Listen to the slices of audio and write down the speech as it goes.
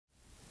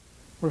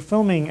We're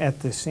filming at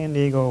the San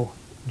Diego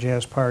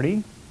Jazz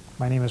Party.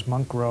 My name is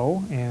Monk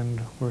Rowe,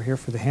 and we're here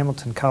for the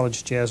Hamilton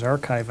College Jazz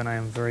Archive, and I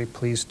am very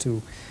pleased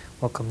to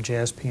welcome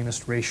jazz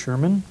pianist Ray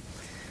Sherman.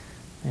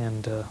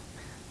 And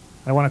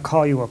I want to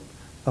call you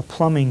a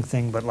plumbing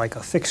thing, but like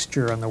a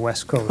fixture on the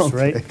West Coast,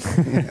 Okay.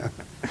 right? Yeah.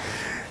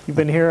 You've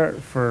been here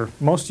for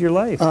most of your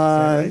life, is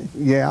that right?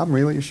 Yeah, I'm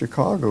really a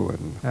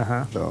Chicagoan,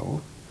 Uh-huh.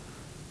 though.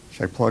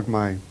 Should I plug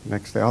my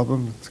next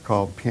album? It's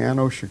called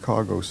Piano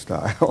Chicago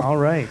Style. All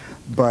right.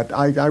 But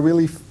I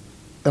really,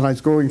 and I was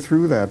going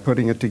through that,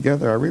 putting it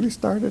together, I really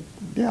started,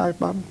 yeah,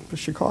 I'm a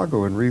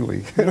Chicagoan,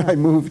 really. And I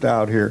moved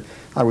out here.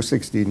 I was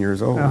 16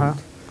 years old. Uh-huh.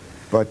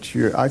 But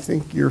I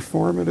think your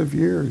formative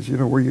years, you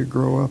know, where you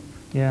grow up.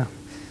 Yeah.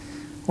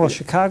 Well,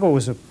 Chicago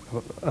was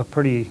a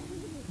pretty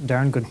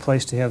darn good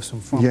place to have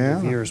some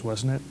formative years,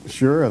 wasn't it?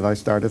 Sure, and I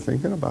started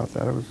thinking about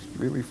that. I was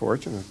really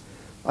fortunate.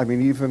 I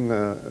mean, even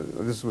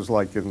this was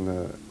like in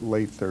the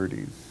late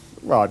 30s.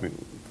 Well, I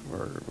mean,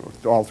 or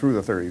all through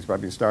the 30s, but I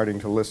mean, starting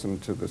to listen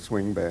to the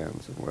swing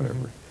bands and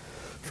whatever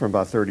from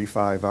about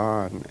 35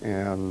 on.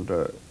 And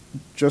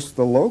just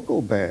the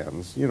local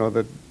bands, you know,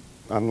 that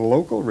on the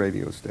local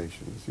radio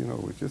stations, you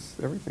know, it just,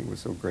 everything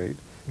was so great.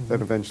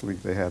 Then eventually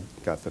they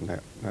got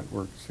the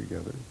networks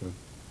together.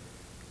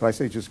 But I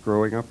say just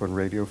growing up when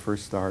radio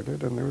first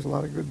started, and there was a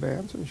lot of good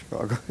bands in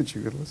Chicago that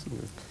you could listen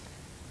to.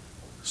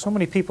 So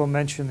many people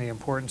mention the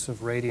importance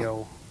of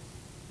radio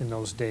in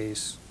those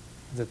days,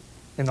 that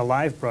in the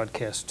live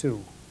broadcast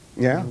too.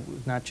 Yeah.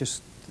 Not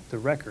just the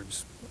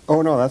records.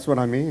 Oh no, that's what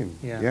I mean.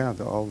 Yeah. Yeah,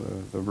 all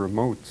the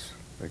remotes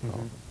they call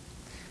them.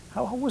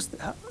 How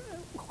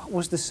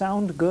was the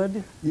sound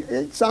good?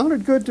 It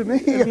sounded good to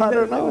me. I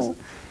don't know.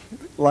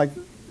 Like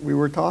we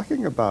were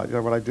talking about, you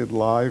know, when I did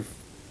live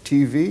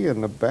TV,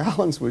 and the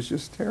balance was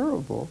just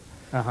terrible.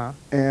 Uh-huh.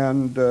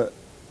 And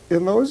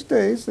in those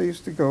days, they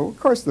used to go, of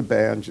course the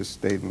band just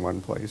stayed in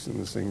one place and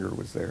the singer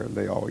was there, and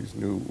they always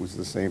knew it was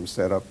the same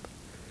setup.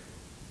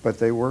 But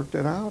they worked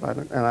it out,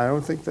 and I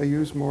don't think they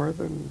used more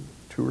than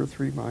 2 or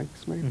 3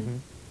 mics, maybe.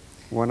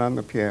 One on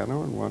the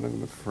piano and one in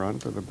the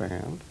front of the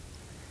band.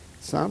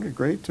 It sounded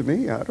great to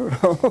me, I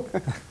don't know.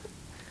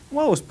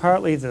 Well, it was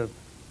partly the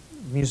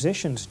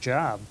musician's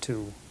job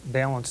to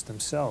balance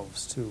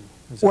themselves, too.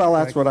 Well,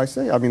 that's what I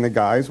say. I mean, the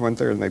guys went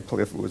there and they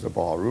played, if it was a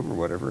ballroom or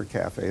whatever, a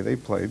cafe, they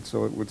played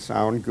so it would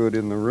sound good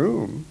in the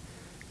room.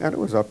 And it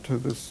was up to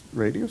this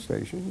radio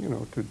station, you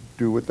know, to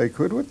do what they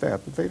could with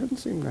that, but they didn't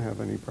seem to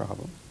have any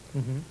problem.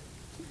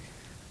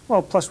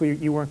 Well, plus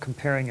you weren't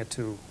comparing it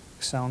to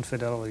sound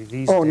fidelity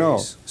these Oh, days. no.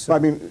 So I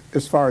mean,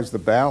 as far as the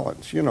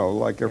balance, you know,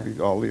 like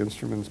all the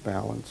instruments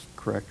balanced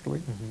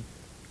correctly.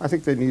 I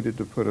think they needed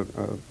to put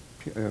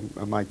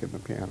a mic in the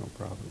piano,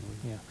 probably.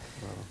 Yeah.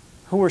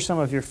 Who were some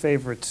of your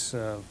favorites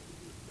in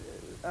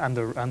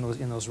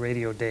those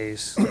radio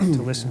days to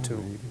listen to?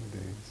 Radio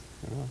days.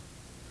 Yeah.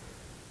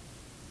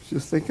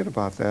 Just thinking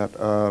about that.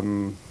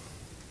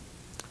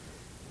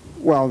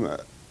 Well,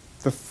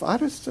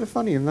 it's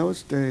funny in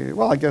those days.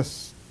 Well, I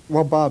guess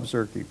Bob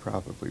Zerke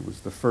probably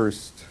was the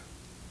first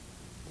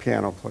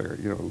piano player,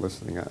 you know,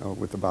 listening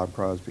with the Bob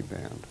Crosby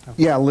band.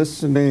 Okay. Yeah,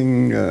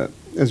 listening,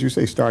 as you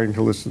say, starting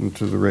to listen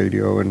to the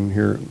radio and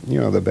hear, you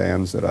know, the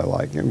bands that I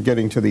like, and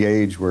getting to the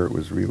age where it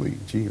was really,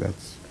 gee,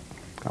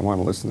 I want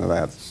to listen to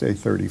that, say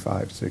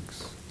 35,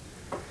 6.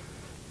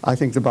 I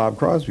think the Bob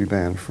Crosby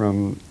band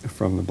from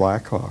the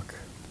Black Hawk.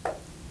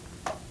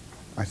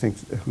 I think,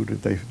 who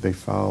did they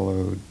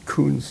followed?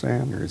 Coon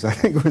Sanders, I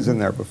think was in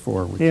there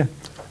before, which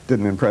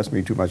didn't impress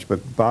me too much,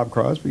 but Bob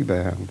Crosby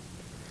band.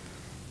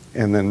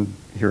 And then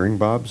hearing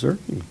Bob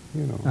Zerke,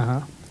 you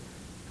know.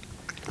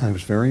 I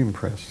was very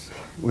impressed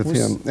with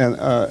him.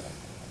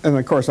 And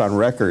of course on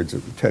records,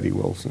 Teddy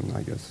Wilson,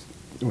 I guess,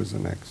 was the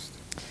next.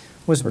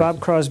 Was person. Bob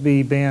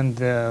Crosby band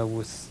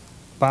with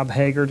Bob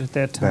Haggard at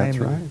that time? That's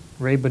right. And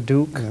Ray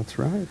Baduke? That's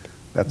right.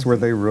 That's where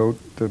they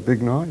wrote the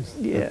Big Noise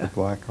at the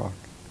Black Hawk.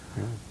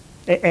 Yeah.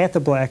 At the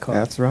Black Hawk.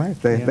 That's right.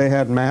 They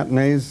had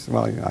matinees.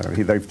 Well, I don't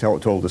know, they've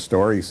told the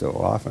story so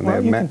often.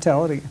 Well, you can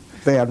tell it again.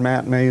 They had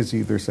matinees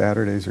either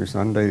Saturdays or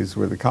Sundays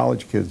where the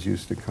college kids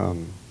used to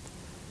come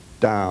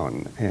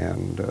down,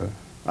 and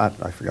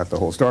I forgot the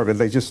whole story, but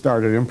they just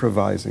started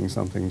improvising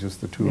something,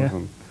 just the two of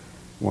them,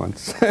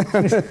 once.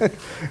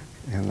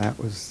 And that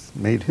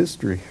made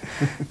history.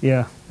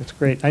 Yeah, that's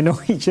great. I know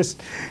he just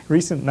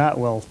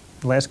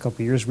last couple of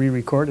years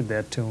re-recorded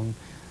that tune.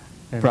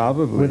 And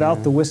probably.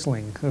 Without the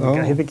whistling.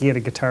 I think he had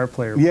a guitar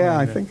player playing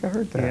I think I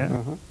heard that.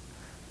 Yeah.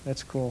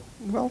 That's cool.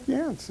 Well,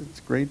 yeah, it's a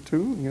great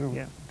tune, you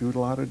know, do it a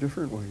lot of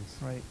different ways.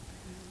 Right.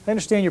 I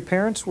understand your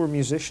parents were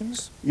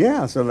musicians?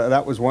 Yeah, so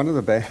that was one of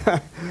the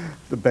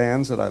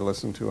bands that I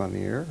listened to on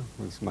the air,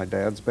 was my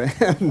dad's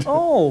band.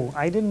 Oh,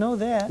 I didn't know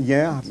that.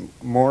 Yeah,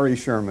 Maury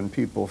Sherman,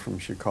 people from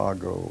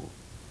Chicago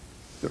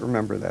that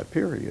remember that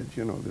period,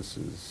 you know, this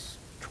is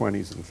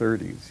 20s and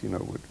 30s, you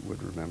know,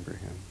 would remember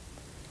him.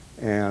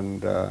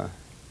 And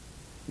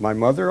my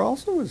mother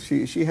also was,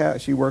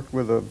 she worked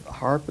with a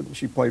harp, and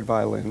she played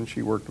violin.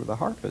 She worked with a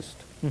harpist.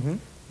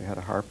 They had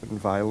a harp and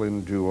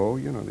violin duo,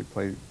 you know, they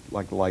played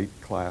like light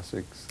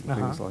classics and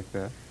things like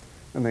that.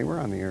 and they were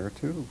on the air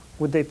too.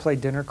 Would they play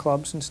dinner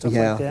clubs and stuff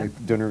Yeah, like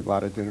that? a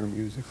lot of dinner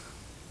music.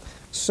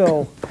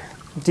 So,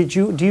 do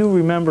you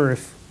remember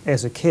if,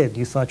 as a kid,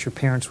 you thought your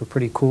parents were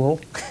pretty cool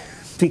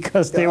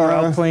because they were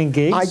out playing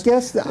gigs? I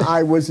guess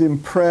I was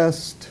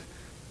impressed.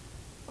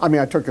 I mean,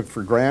 I took it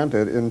for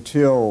granted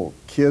until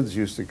kids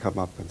used to come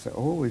up and say,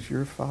 "Oh, is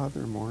your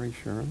father Maury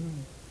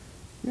Sherman?"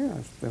 Yeah,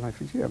 then I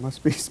thought, yeah, it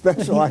must be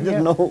special. I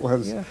didn't know it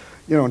was,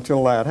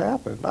 until that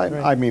happened.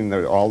 I mean,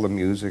 all the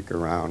music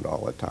around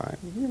all the time,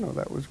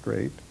 that was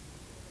great.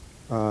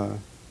 But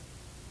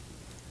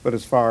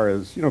as far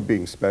as,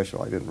 being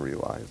special, I didn't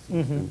realize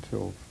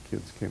until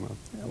kids came up.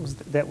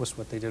 That was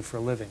what they did for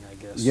a living, I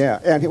guess. Yeah,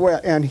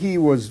 and he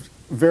was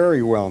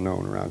very well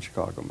known around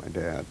Chicago, my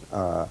dad.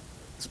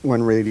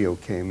 When radio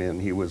came in,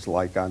 he was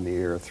like on the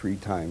air 3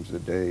 times a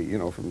day,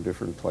 from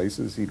different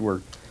places. He'd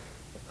work,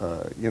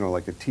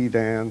 like a tea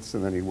dance,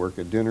 and then he'd work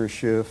a dinner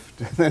shift,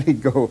 and then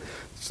he'd go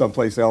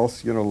someplace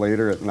else,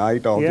 later at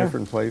night, all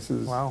different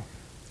places. Wow.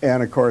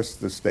 And of course,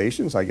 the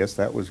stations, I guess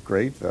that was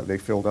great. They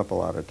filled up a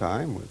lot of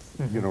time with,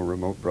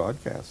 remote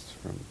broadcasts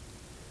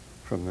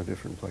from the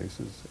different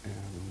places.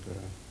 And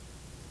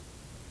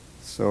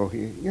so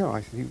he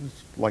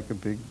was like a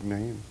big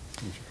name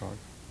in Chicago.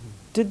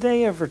 Did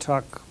they ever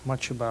talk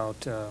much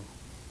about the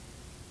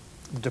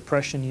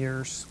Depression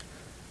years?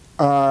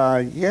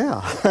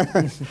 Yeah.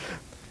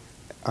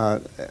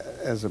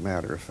 As a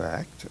matter of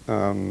fact.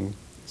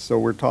 So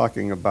we're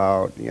talking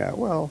about,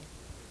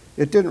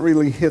 it didn't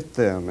really hit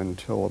them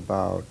until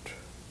about,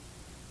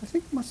 I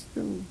think it must have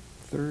been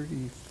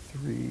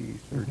 33,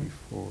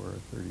 34,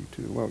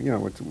 32. Well,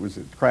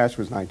 the crash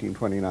was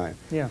 1929.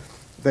 Yeah.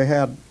 They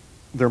had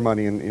their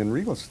money in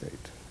real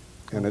estate.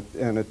 And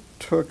it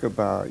took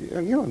about,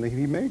 and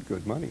he made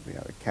good money. He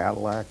had a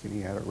Cadillac and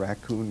he had a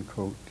raccoon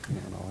coat,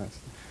 and all that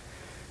stuff.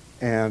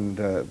 And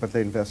but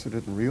they invested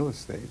it in real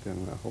estate,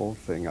 and the whole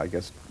thing, I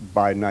guess,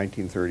 by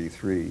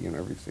 1933,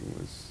 everything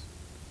was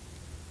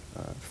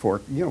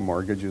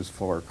mortgages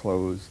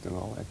foreclosed and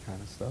all that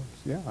kind of stuff.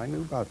 So, yeah, I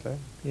knew about that.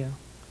 Yeah.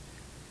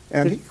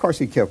 And of course,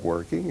 he kept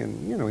working,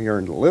 and he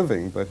earned a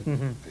living, but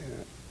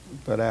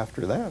but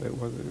after that, it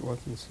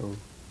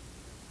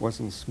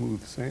wasn't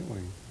smooth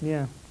sailing.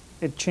 Yeah.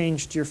 It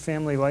changed your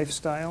family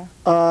lifestyle?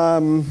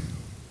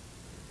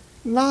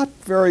 Not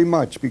very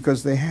much,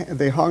 because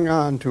they hung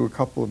on to a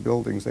couple of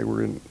buildings. They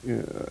were in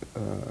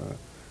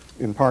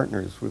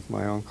partners with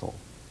my uncle,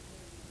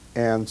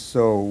 and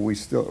so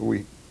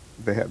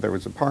there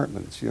was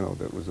apartments,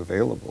 that was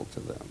available to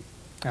them.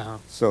 Uh-huh.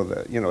 So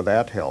that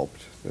that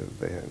helped.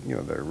 They had,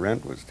 their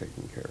rent was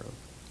taken care of.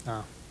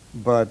 Uh-huh.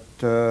 But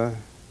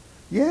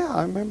yeah,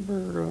 I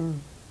remember.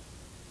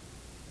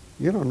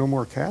 No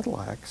more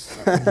Cadillacs.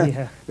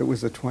 Yeah. It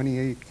was a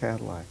 28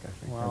 Cadillac, I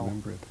think. Wow. I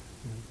remember it.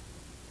 Yeah.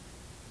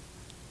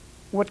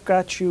 What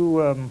got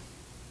you,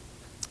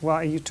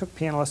 you took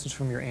piano lessons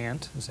from your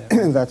aunt, is that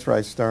right? That's where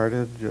I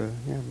started,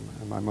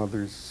 my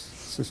mother's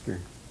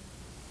sister.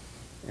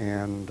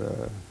 And,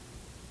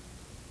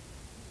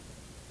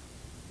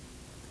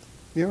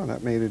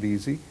 that made it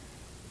easy.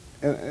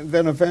 And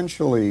then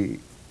eventually,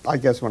 I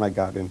guess when I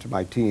got into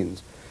my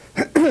teens,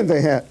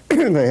 they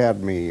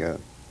had me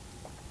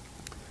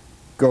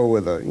go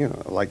with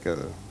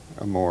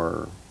a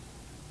more,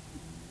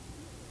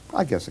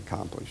 I guess,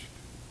 accomplished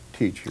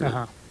teacher.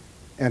 Uh-huh.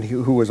 And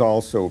who was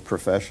also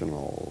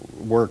professional,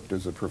 worked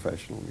as a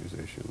professional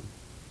musician.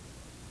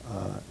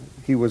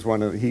 He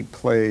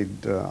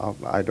played,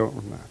 I don't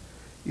remember,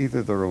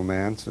 either The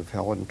Romance of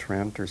Helen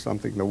Trent or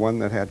something, the one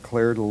that had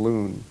Claire de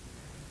Lune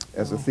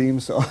as a theme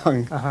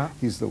song. Uh-huh.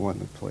 He's the one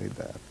that played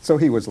that. So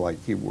he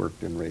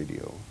worked in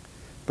radio,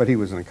 but he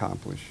was an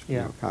accomplished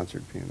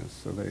concert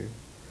pianist. So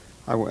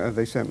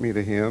they sent me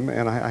to him,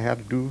 and I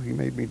had to he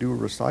made me do a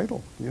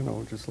recital,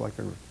 just like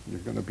you're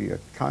going to be a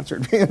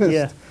concert pianist.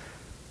 Yeah.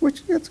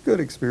 Which, it's a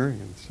good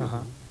experience.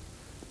 Uh-huh.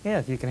 Yeah,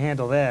 if you can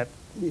handle that,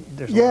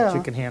 there's a lot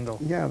you can handle.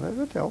 Yeah,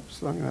 that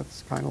helps. I mean,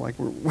 that's kind of like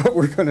what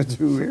we're going to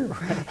do here.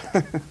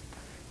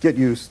 Get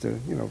used to,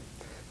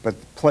 but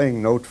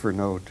playing note for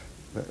note,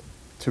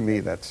 to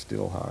me, that's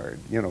still hard.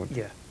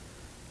 Yeah.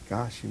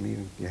 Gosh, you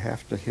mean you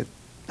have to hit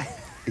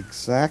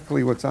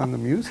exactly what's on the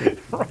music.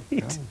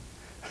 Right.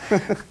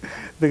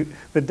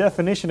 The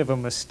definition of a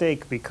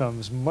mistake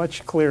becomes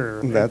much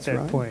clearer at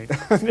that point.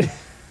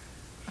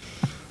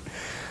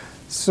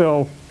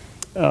 So,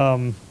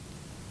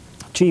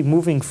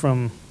 moving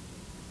from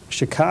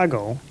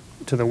Chicago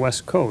to the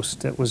West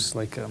Coast, that was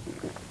like a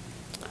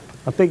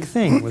big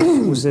thing.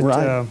 Was it?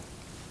 Right.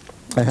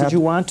 Did you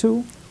want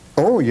to?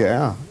 Oh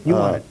yeah. You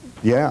wanted?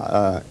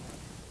 Yeah.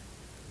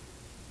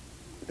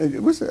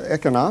 It was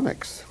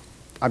economics.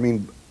 I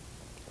mean,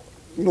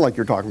 like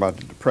you're talking about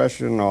the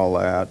Depression and all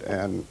that,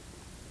 and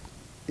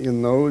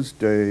in those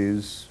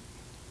days,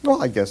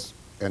 well, I guess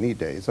any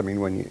days. I mean,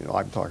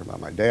 I'm talking about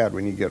my dad.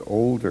 When you get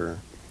older,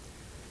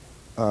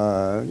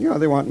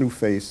 they want new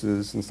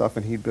faces and stuff,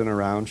 and he'd been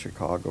around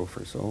Chicago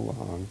for so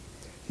long.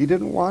 He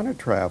didn't want to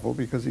travel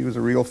because he was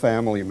a real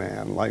family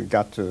man. Like,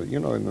 got to,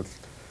 in the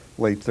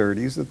late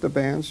 30s that the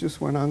bands just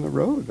went on the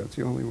road. That's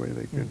the only way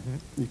they could.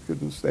 You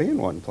couldn't stay in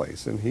one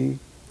place, and he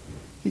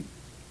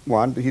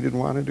didn't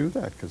want to do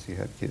that because he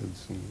had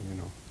kids, and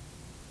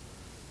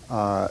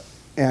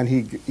and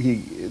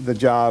the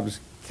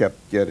jobs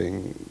kept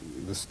getting,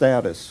 the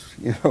status,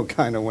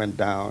 kind of went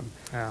down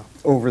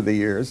over the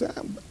years,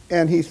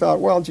 and he thought,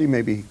 well, gee,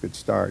 maybe he could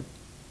start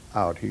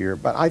out here.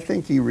 But I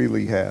think he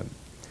really had,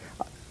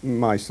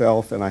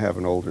 myself, and I have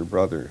an older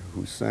brother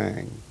who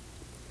sang,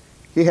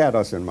 he had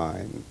us in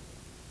mind.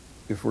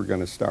 If we're going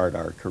to start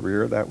our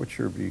career, that would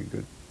sure be a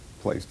good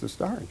place to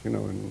start,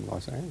 in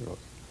Los Angeles.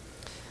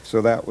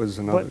 So that was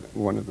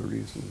one of the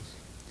reasons.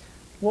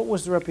 What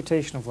was the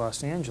reputation of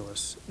Los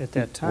Angeles at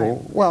that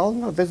time? Well,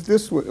 no,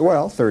 this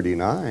was,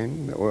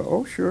 39.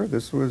 Oh, sure,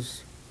 this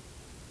was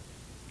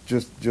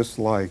just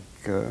like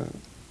the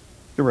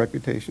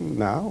reputation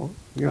now.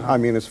 I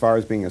mean, as far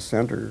as being a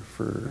center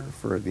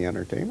for the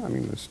entertainment, I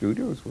mean, the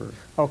studios were.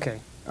 Okay.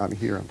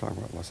 Here I'm talking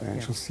about Los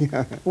Angeles.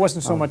 Yeah. It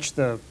wasn't so much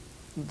the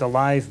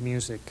live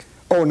music.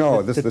 Oh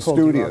no,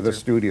 the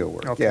studio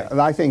work. Okay. Yeah,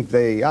 and I think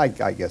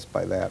I guess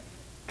by that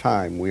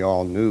time we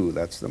all knew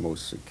that's the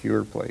most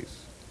secure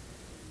place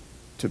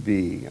to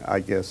be. I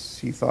guess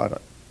he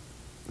thought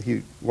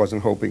he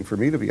wasn't hoping for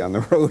me to be on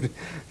the road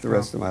the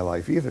rest of my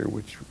life either.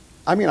 Which,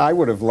 I mean, I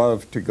would have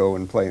loved to go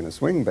and play in a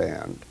swing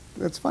band.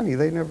 It's funny,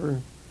 they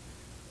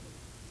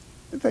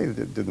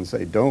didn't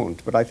say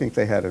don't, but I think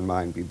they had in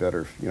mind be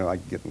better. I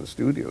could get in the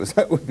studios.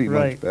 That would be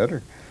much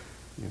better.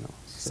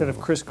 Instead of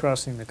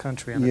crisscrossing the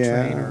country on a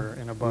train or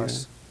in a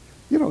bus.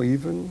 Yeah.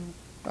 Even,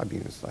 I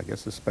mean, I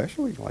guess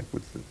especially like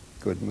with the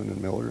Goodman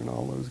and Miller and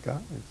all those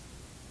guys.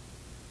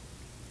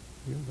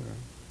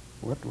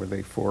 What were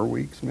they, 4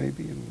 weeks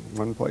maybe in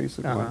one place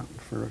at one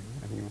for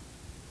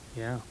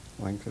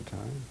length of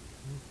time?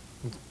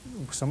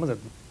 Some of the,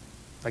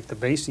 like the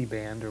Basie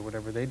band or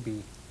whatever, they'd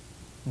be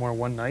more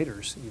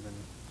one-nighters even.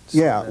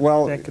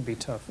 So that could be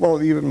tough.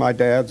 Well, even my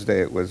dad's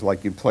day, it was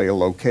like you'd play a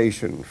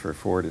location for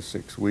 4 to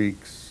 6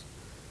 weeks,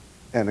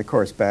 and of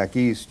course back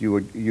east you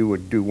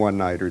would do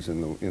one-nighters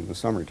in the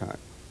summertime.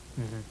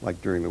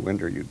 Like during the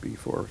winter, you'd be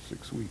 4 or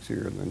 6 weeks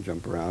here and then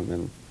jump around,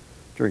 and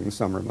during the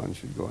summer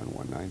months you'd go on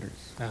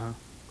one-nighters.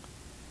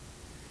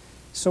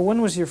 So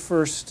when was your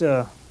first?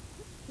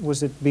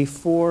 Was it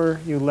before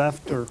you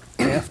left or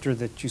after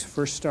that you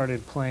first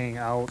started playing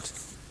out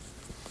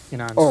in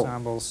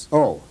ensembles?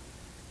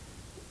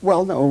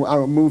 Well, no,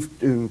 I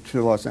moved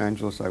into Los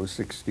Angeles, I was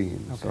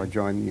 16, so I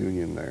joined the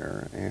union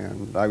there,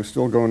 and I was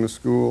still going to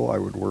school. I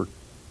would work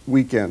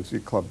weekends,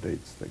 club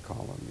dates, they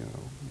call them,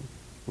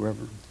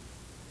 whoever.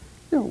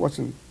 It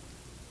wasn't,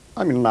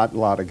 I mean, not a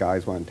lot of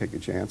guys want to take a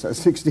chance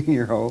as a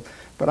 16-year-old,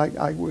 but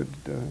I would,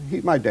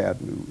 my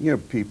dad knew,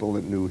 people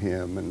that knew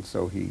him, and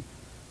so he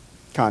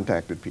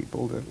contacted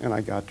people, and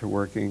I got to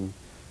working,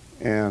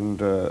 and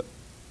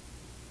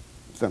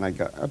then I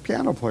got,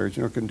 piano players,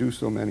 can do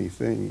so many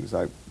things.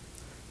 I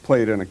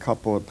played in a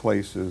couple of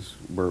places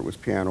where it was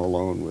piano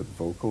alone with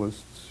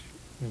vocalists,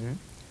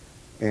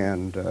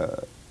 and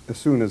as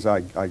soon as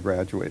I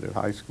graduated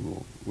high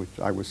school, which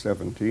I was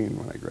 17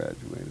 when I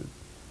graduated,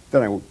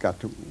 then I got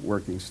to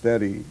working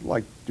steady,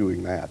 like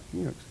doing that,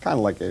 kind of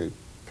like a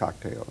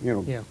cocktail,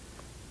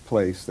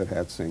 place that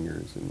had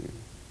singers and you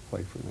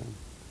play for them.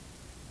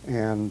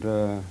 And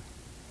I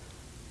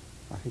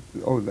think,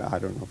 I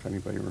don't know if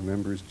anybody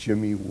remembers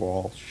Jimmy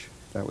Walsh.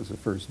 That was the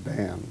first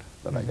band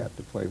that I got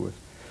to play with.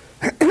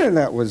 And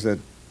that was at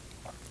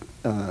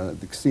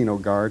the Casino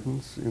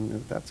Gardens,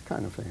 that's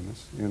kind of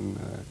famous, in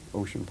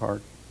Ocean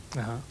Park.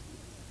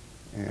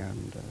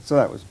 And so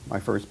that was my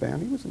first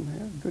band. He was in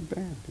a good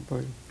band. He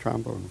played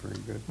trombone very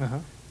good.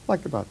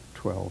 Like about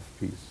 12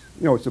 piece.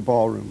 It's a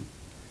ballroom,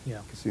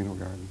 Casino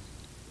Gardens.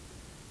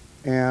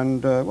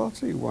 And, well, let's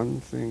see,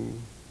 one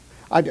thing.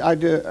 I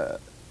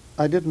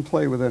didn't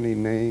play with any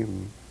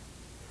name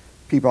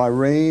people. I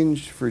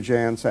arranged for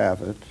Jan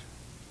Savitt,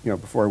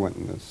 before I went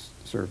in this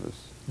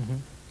service.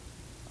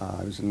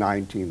 I was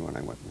 19 when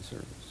I went in the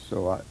service.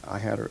 So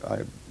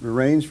I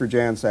arranged for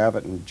Jan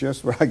Savitt, and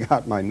just when I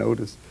got my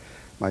notice,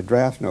 my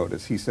draft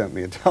notice, he sent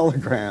me a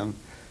telegram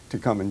to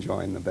come and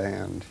join the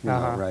band,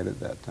 right at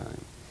that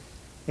time.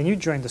 And you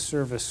joined the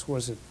service,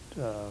 was it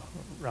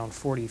around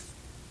 43?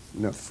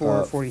 No,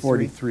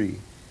 43.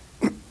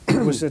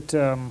 Was it,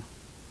 at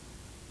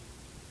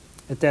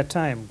that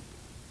time,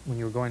 when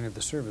you were going into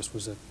the service,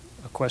 was it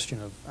a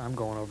question of, I'm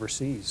going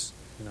overseas?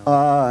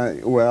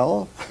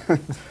 Well,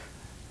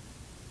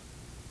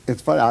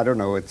 it's funny, I don't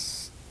know,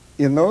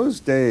 in those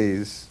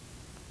days,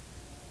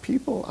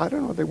 people, I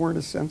don't know, they weren't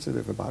as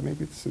sensitive about,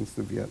 maybe since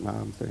the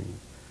Vietnam thing.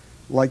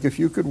 Like if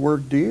you could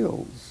work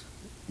deals,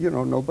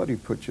 nobody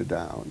put you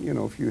down.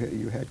 If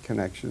you had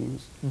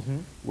connections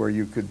where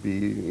you could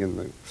be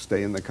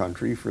stay in the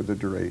country for the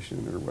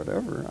duration or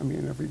whatever. I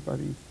mean,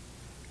 everybody,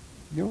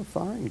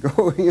 fine,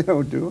 go,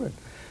 do it.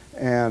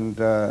 And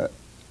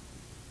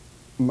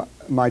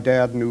my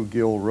dad knew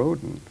Gil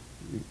Rodin.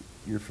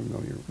 You're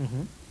familiar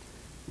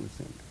with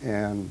him.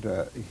 And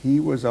he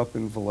was up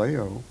in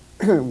Vallejo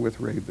with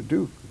Ray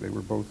Baduch. They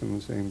were both in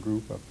the same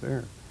group up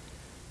there.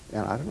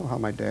 And I don't know how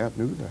my dad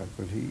knew that,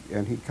 but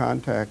he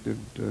contacted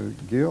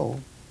Gil.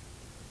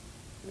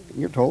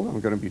 You told him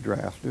I'm going to be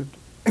drafted,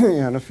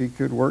 and if he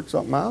could work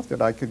something out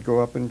that I could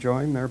go up and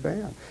join their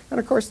band. And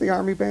of course, the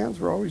Army bands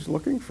were always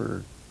looking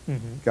for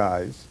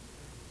guys,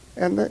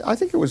 and I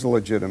think it was a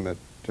legitimate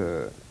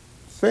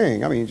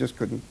thing. I mean, you just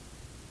couldn't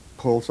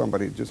pull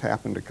somebody that just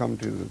happened to come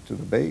to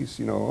the base.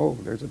 You know, oh,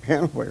 there's a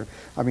piano player.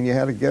 I mean, you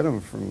had to get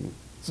them from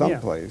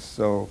someplace.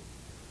 So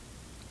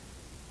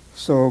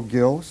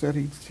Gil said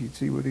he'd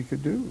see what he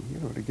could do, you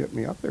know, to get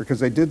me up there, because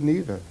they did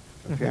need a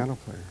piano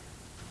player.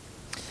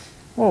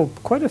 Well,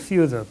 quite a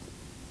few of the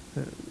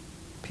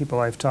people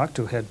I've talked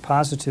to had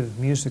positive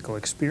musical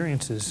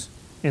experiences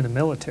in the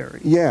military.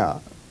 Yeah.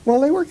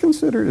 Well, they were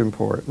considered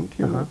important,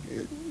 you know,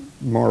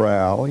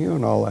 morale, you know,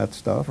 and all that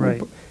stuff.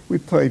 Right. We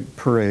played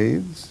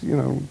parades, you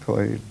know, we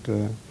played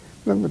then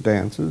the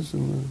dances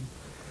and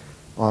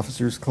the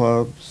officers'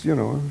 clubs, you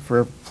know,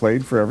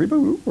 played for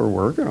everybody. We were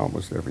working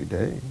almost every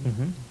day.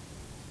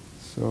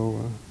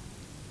 So,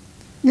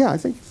 yeah, I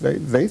think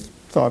they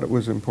thought it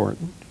was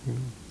important. You know.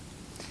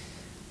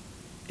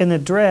 In the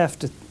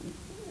draft,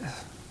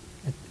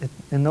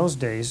 in those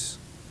days,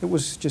 it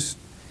was just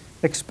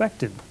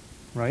expected,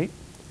 right?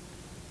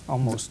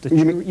 Almost that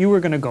you were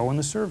going to go in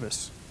the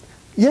service.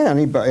 Yeah,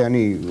 any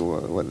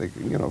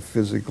you know,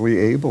 physically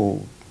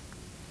able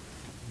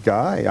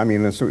guy. I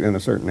mean, in a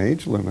certain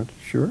age limit,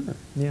 sure.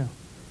 Yeah.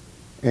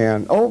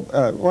 And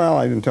well,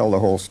 I didn't tell the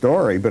whole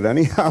story, but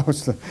anyhow,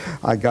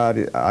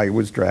 I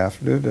was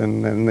drafted,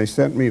 and then they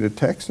sent me to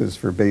Texas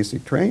for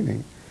basic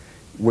training,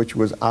 which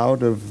was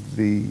out of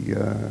the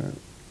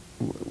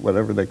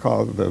whatever they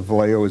call it, the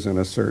Vallejo's in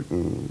a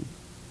certain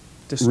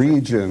District.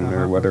 Region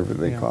or whatever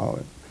they call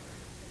it.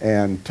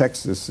 And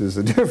Texas is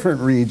a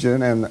different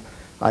region, and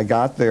I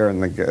got there,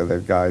 and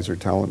the guys are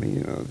telling me,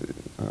 you know,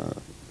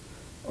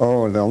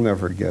 oh, they'll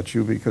never get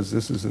you because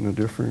this is in a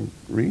different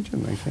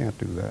region. They can't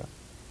do that.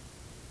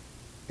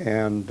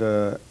 And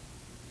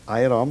I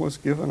had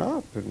almost given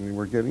up, and we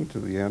were getting to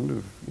the end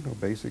of, you know,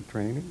 basic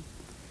training.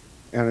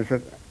 And I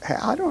said, hey,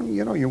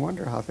 you know, you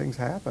wonder how things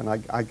happen.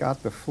 I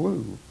got the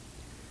flu,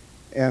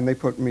 and they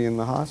put me in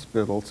the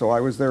hospital, so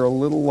I was there a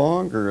little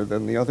longer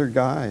than the other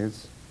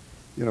guys,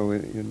 you know,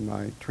 in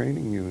my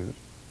training unit.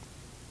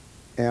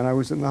 And I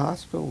was in the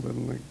hospital,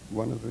 and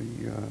one of the,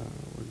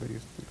 what they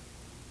used to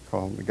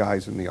call them, the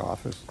guys in the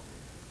office,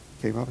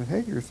 came up and,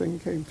 hey, your thing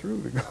came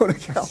through to go to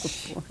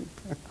California.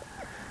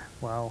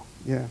 Wow.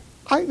 Yeah.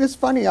 It's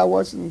funny, I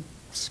wasn't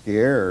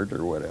scared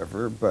or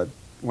whatever, but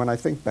when I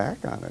think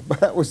back on it,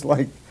 that was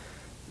like,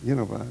 you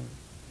know, by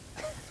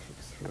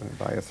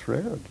a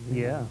thread.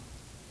 Yeah.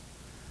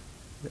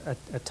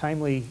 A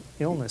timely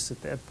illness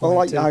at that point.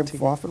 Well,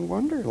 I've often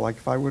wondered, like,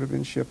 if I would have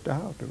been shipped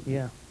out.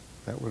 Yeah.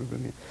 That would have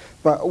been it.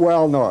 But,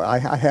 well, no, I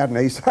had an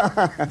ace.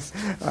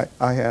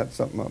 I had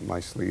something up my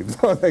sleeve.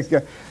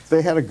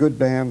 They had a good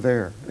band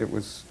there. It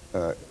was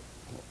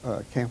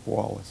Camp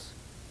Wallace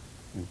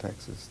in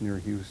Texas, near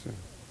Houston.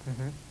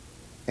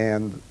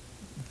 And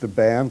the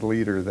band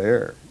leader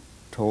there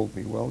told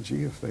me, well,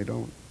 gee, if they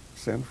don't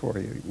send for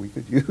you, we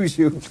could use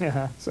you.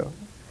 So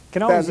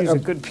can always use a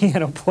good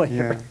piano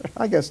player. Yeah,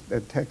 I guess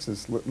at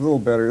Texas, a little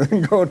better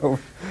than going over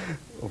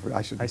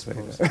I shouldn't say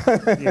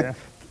that. Yeah.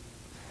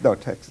 No,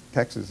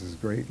 Texas is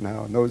great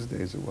now. In those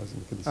days, it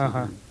wasn't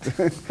considered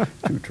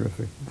too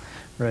terrific.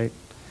 Right.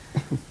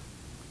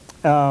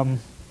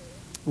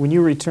 When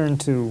you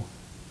returned to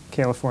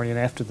California and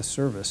after the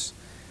service,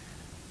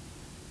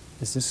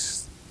 is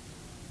this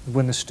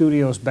when the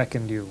studios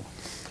beckoned you?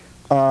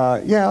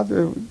 Yeah, I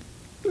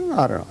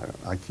don't know.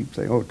 I keep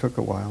saying, oh, it took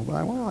a while. But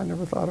I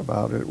never thought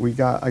about it.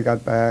 I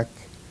got back,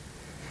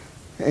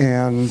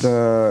 and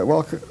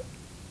well,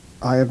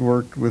 I had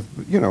worked with,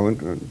 you know,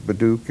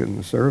 Baduke in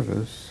the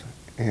service,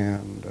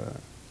 and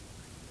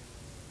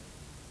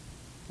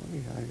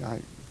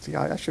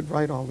I should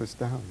write all this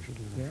down,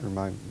 shouldn't I, for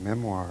my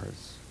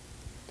memoirs.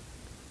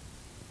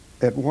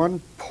 At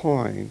one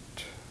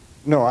point,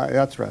 no,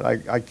 that's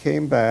right. I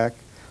came back.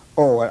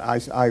 Oh,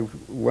 I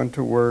went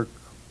to work.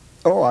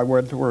 Oh, I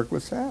went to work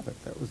with Savitt.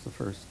 That was the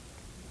first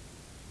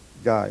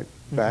guy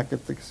back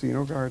at the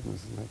Casino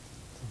Gardens,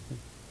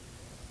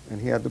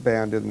 and he had the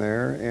band in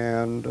there,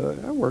 and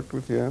I worked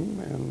with him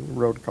and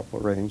wrote a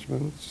couple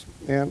arrangements,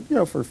 and you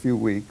know, for a few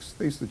weeks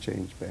they used to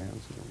change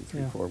bands,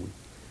 you know, 3-4 weeks,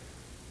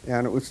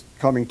 and it was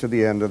coming to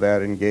the end of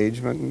that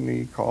engagement, and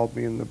he called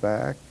me in the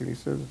back, and he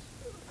says,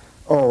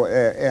 oh,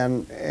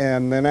 and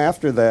then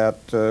after that,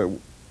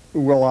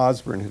 Will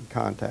Osborne had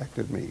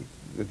contacted me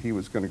that he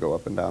was going to go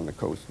up and down the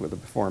coast with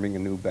forming a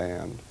new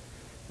band,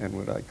 and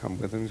would I come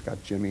with him? He's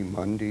got Jimmy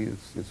Mundy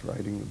is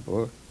writing the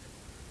book,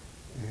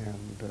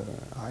 and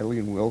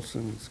Eileen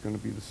Wilson is going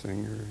to be the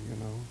singer, you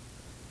know.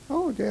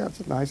 Oh, yeah,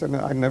 it's nice.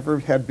 I never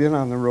had been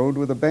on the road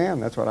with a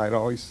band. That's what I'd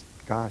always,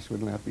 gosh,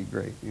 wouldn't that be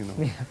great, you know.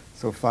 Yeah.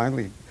 So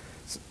finally,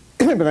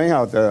 but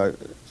anyhow,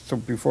 so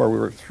before we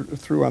were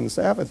through on the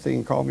Savitt thing,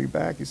 he called me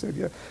back. He said,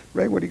 yeah,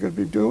 Ray, what are you going to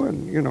be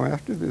doing, you know,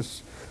 after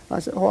this? I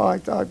said, oh,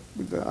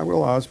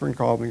 Will Osborne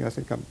called me. I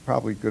think I'm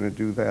probably going to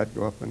do that,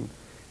 go up and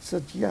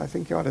said, yeah, I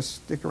think you ought to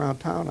stick around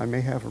town. I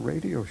may have a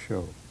radio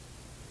show.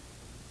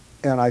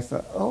 And I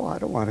thought, oh, I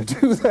don't want to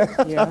do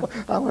that. Yeah.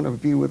 I want to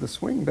be with a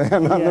swing band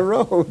on Yeah, the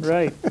road.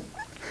 Right.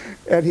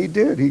 And he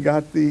did. He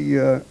got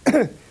the,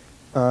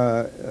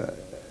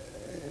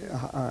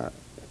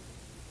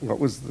 what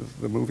was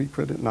the movie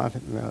credit? Not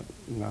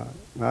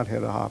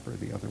Hedda Hopper,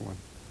 the other one.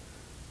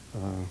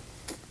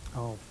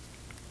 Oh.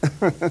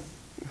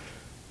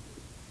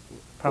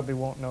 Probably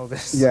won't know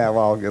this. Yeah,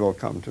 well, it'll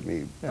come to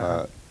me.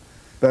 Uh-huh.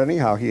 But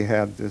anyhow, he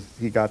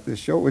got this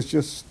show. It was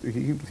just,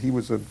 he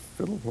was a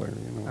fiddle player,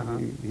 you know. Uh-huh.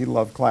 He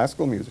loved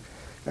classical music.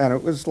 And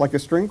it was like a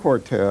string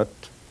quartet.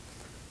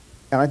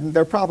 And I think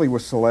there probably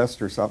was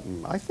Celeste or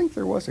something. I think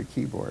there was a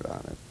keyboard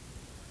on it.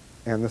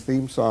 And the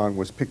theme song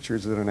was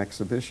Pictures at an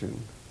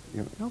Exhibition.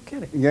 You know. No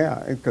kidding.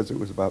 Yeah, because it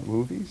was about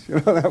movies. You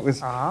know, that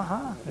was,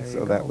 Uh-huh. There you so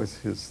go. that was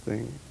his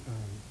thing.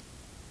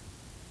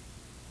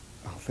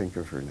 I'll think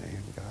of her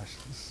name. Gosh,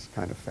 this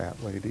kind of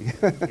fat lady.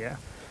 Yeah.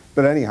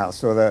 But anyhow,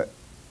 so that,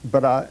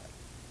 but I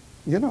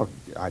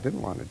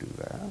didn't want to do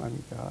that. I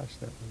mean, gosh,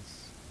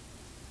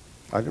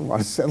 I didn't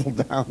want to settle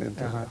down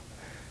into Uh-huh. that.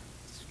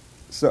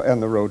 So,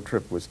 and the road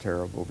trip was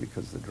terrible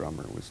because the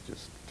drummer was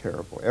just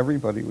terrible.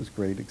 Everybody was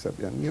great except,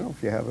 and you know,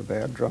 if you have a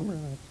bad drummer,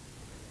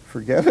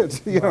 forget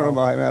it. You know, no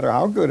Wow. matter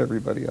how good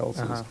everybody else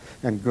Uh-huh. is,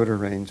 and good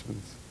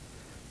arrangements.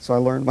 So I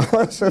learned my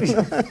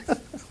lesson.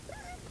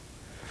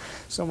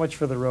 So much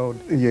for the road.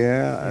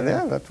 Yeah,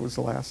 Yeah. that was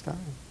the last time.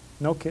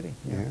 No kidding.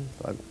 Yeah.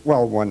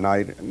 Well, one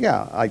night,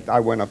 yeah, I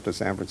went up to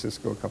San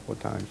Francisco a couple of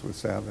times with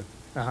Sabbath.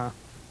 Uh-huh.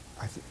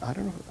 I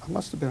don't know, I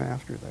must have been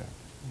after that.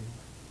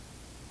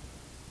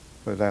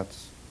 But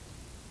that's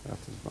as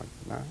much.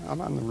 Now, I'm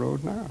on the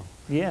road now.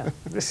 Yeah.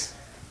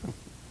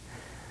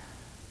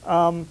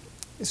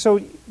 So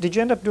did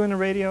you end up doing the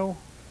radio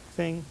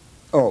thing?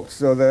 Oh,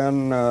 so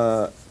then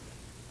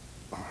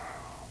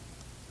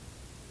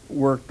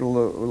worked a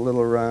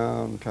little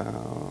around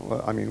town.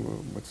 Well, I mean,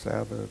 with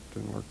Sabbath,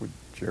 and worked with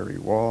Jerry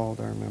Wald,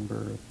 I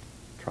remember,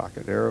 at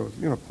Trocadero,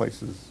 you know,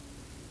 places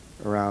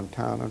around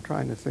town. I'm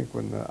trying to think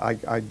when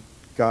I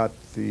got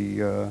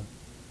the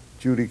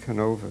Judy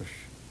Canova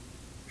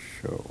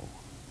show.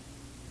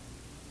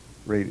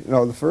 Radio.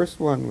 No, the first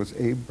one was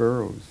Abe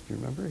Burrows. Do you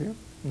remember him?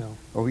 No.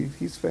 Oh,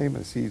 he's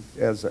famous. He's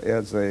as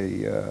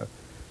a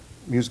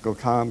musical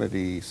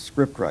comedy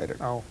scriptwriter.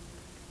 Oh.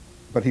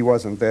 But he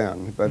wasn't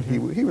then. But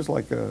Mhm. he was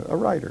like a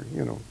writer,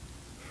 you know,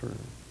 for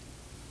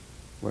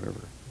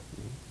whatever.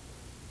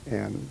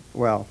 And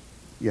well,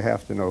 you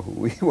have to know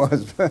who he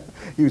was.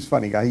 He was a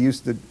funny guy. He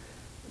used to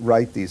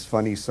write these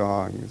funny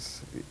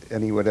songs,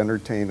 and he would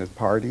entertain at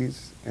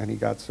parties. And he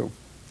got so,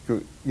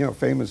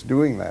 famous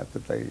doing that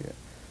they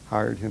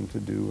hired him to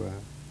do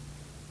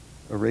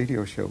a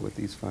radio show with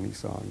these funny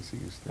songs he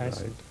used to I write.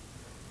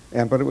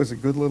 see. But it was a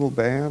good little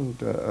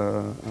band.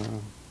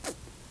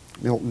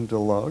 Milton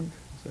DeLugg,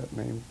 is that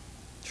name?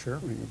 Sure.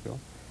 Ring a bell?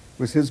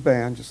 It was his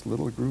band, just a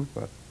little group,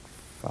 about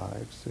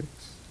 5, 6.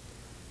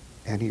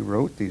 And he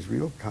wrote these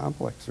real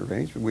complex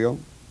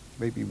arrangements.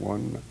 Maybe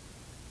one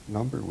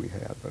number we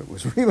had, but it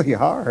was really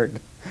hard.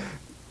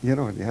 You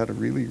know, and you had to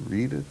really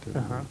read it. And,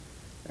 Uh-huh.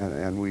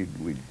 and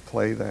we'd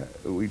play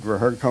that. We'd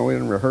go in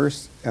and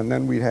rehearse, and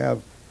then we'd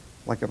have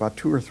like about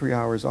 2 or 3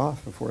 hours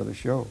off before the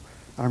show.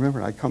 I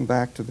remember I'd come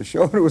back to the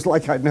show, and it was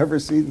like I'd never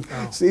seen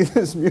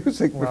this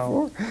music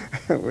Wow.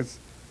 before. It was.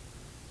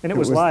 And it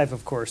was live,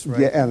 of course, right?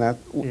 Yeah,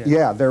 and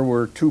Yeah. there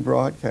were 2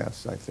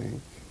 broadcasts, I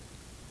think.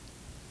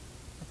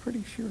 I'm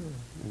pretty sure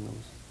in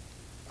those.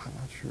 I'm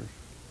not sure,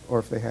 or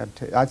if they had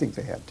tape. I think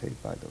they had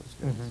tape by those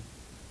days. Mhm.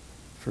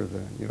 For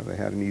they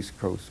had an East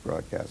Coast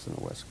broadcast and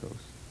a West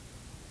Coast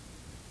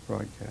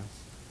broadcast.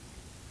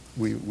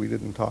 We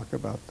didn't talk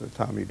about the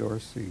Tommy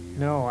Dorsey.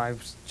 No, I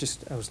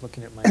was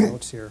looking at my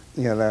notes here.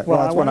 Yeah, Well, that's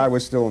I when I wanna-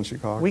 was still in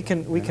Chicago. We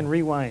can Yeah.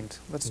 rewind.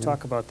 Let's Yeah.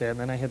 talk about that, and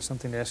then I had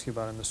something to ask you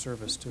about in the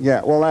service too.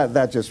 Yeah, well,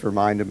 that just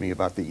reminded me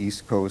about the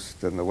East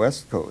Coast and the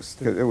West Coast.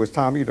 'Cause it was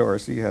Tommy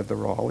Dorsey had the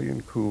Raleigh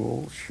and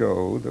Cool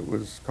show that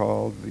was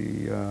called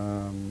the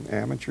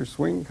Amateur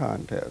Swing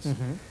Contest.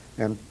 Mhm.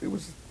 And it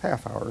was a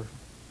half-hour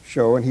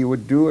show, and he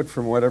would do it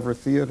from whatever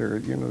theater,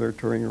 they're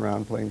touring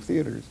around playing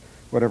theaters,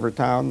 whatever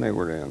town they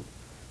were in.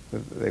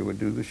 They would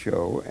do the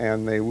show,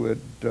 and they would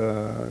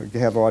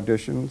have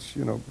auditions,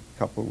 a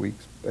couple of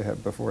weeks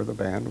before the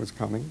band was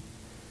coming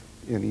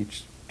in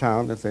each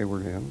town that they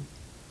were in.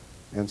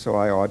 And so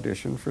I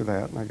auditioned for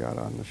that, and I got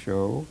on the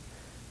show.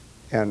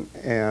 And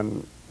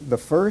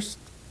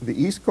the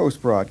East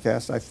Coast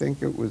broadcast, I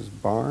think it was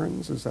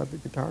Barnes, is that the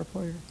guitar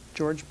player?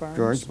 George Barnes?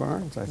 George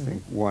Barnes, I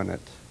think, won it.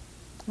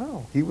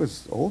 Oh. He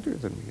was older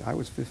than me. I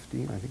was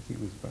 15. I think he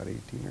was about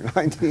 18 or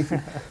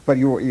 19. But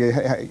we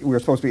were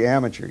supposed to be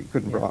amateur. You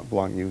couldn't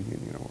belong union,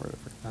 whatever.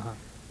 Uh-huh.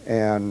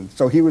 And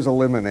so he was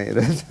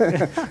eliminated,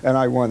 and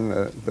I won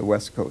the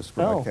West Coast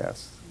Oh,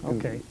 broadcast.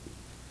 okay.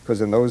 Because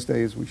in those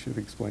days, we should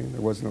explain,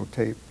 there was no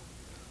tape.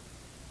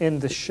 In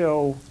the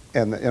show,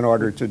 And in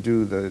order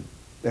to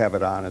have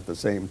it on at the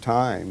same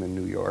time in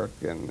New York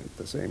and at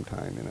the same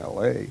time in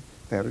L.A.,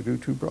 they had to do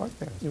 2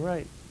 broadcasts. you're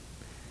right.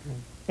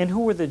 And who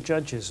were the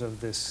judges of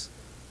this?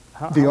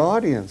 The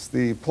audience,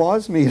 the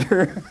applause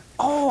meter.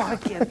 Oh, I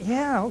get.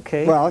 Yeah,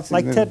 okay. Well, it's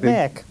like in a Ted big,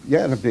 Mack.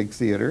 Yeah, in a big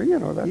theater, you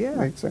know, that Yeah.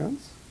 makes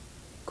sense.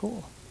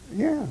 Cool.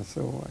 Yeah,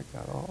 so I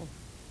got all,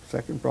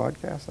 second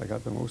broadcast, I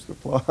got the most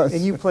applause.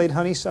 And you played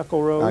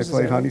Honeysuckle Rose? I is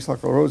played that right?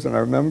 Honeysuckle Rose, and I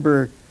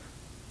remember,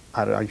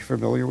 are you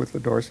familiar with the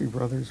Dorsey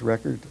Brothers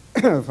record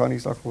of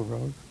Honeysuckle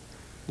Rose?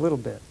 A little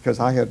bit. Because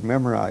I had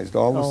memorized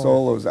all the Oh.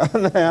 solos on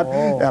that,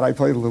 Oh. and I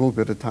played a little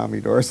bit of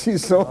Tommy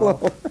Dorsey's solo,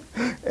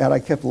 and I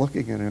kept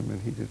looking at him,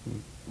 and he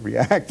didn't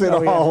react at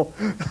Oh, yeah. all.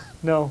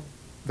 No.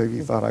 Maybe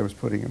he thought I was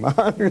putting him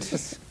on.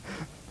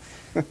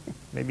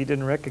 Maybe you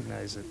didn't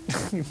recognize it.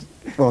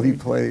 Well, he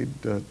played,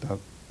 you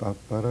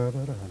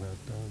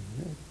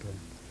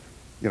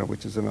know,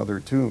 which is another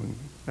tune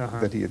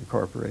that he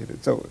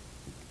incorporated. So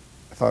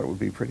I thought it would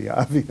be pretty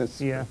obvious.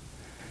 Yeah.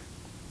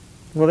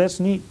 Well, that's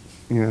neat.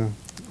 Yeah.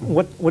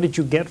 What did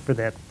you get for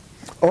that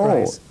Oh,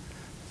 prize?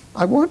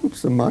 I won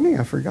some money.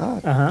 I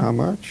forgot how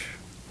much.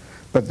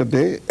 But the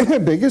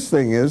biggest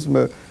thing is,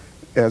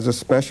 as a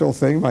special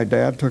thing, my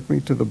dad took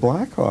me to the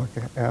Black Hawk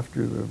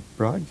after the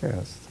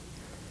broadcast.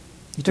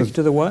 You took it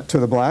to the what? To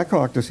the Black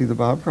Hawk to see the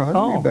Bob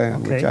Crosby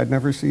band, which okay. I'd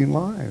never seen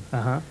live.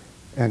 Uh-huh.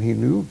 And he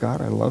knew, God,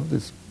 I love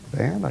this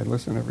band. I'd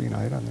listen every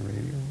night on the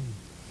radio.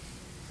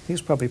 He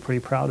was probably pretty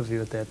proud of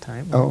you at that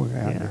time. Oh,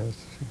 yeah, Yeah. yes.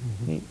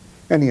 Neat.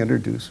 And he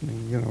introduced me,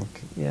 you know.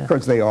 Yeah. Of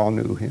course, they all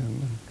knew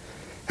him.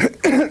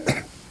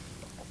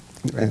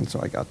 And so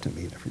I got to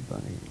meet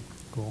everybody.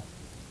 Cool.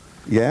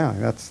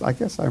 Yeah, I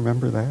guess I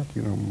remember that,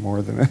 you know,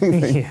 more than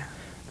anything. Yeah.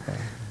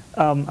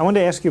 I wanted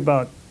to ask you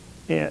about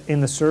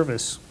in the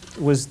service.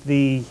 Was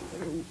the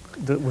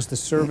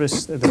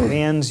service the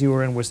bands you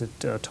were in? Was it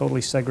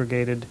totally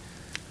segregated?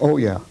 Oh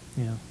yeah.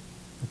 Yeah.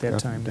 At that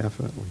time.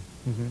 Definitely.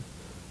 Mm-hmm.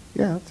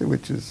 Yeah,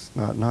 which is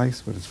not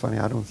nice, but it's funny.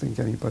 I don't think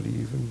anybody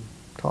even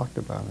talked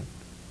about it.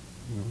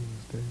 You know,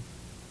 these days.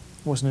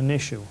 Wasn't an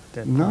issue at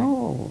that point.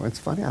 No, it's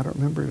funny. I don't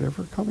remember it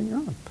ever coming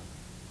up.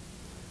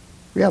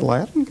 We had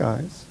Latin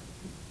guys.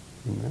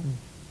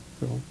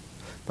 So,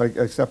 but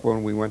except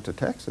when we went to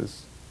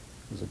Texas,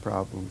 it was a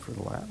problem for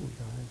the Latin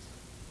guys.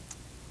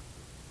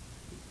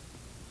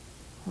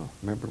 Huh.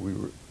 Remember, we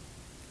were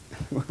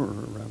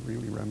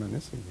really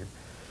reminiscing here.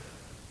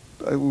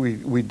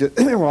 We did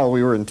while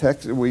we were in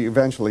Texas. We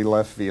eventually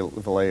left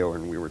Vallejo,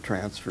 and we were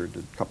transferred to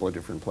a couple of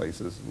different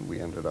places, and we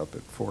ended up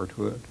at Fort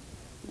Hood.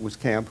 It was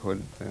Camp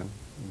Hood then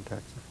in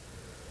Texas,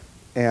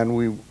 and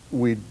we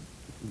went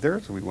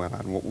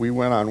on. We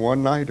went on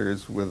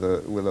one-nighters with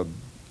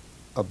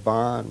a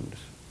bond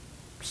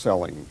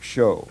selling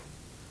show.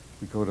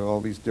 We go to all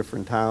these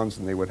different towns,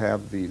 and they would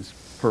have these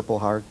Purple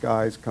Heart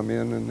guys come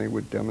in, and they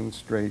would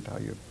demonstrate how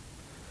you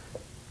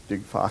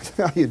dig fox,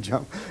 how you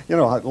jump, you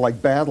know,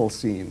 like battle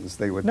scenes.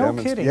 They would No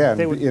demonstrate. kidding. Yeah,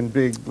 They would- in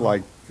big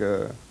like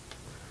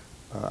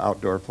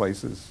outdoor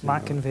places. you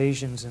Mock know.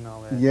 invasions and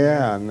all that.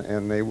 Yeah,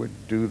 and they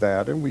would do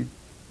that, and we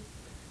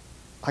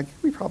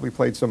probably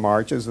played some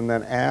marches, and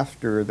then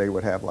after they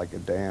would have like a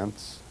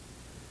dance,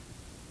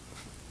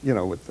 you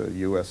know, with the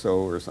USO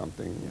or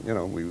something. You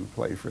know, we would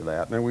play for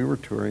that, and then we were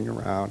touring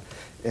around,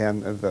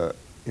 and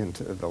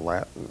into the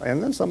Latin,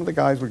 and then some of the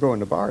guys would go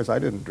into bars. I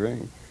didn't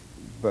drink,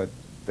 but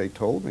they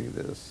told me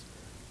this,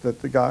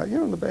 that the guy, you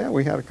know, in the band,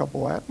 we had a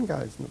couple Latin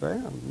guys in the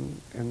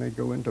band, and they'd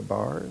go into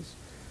bars,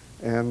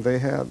 and they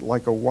had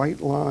like a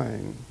white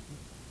line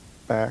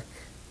back,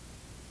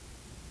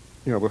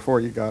 you know,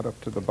 before you got up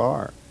to the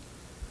bar.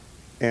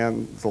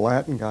 And the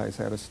Latin guys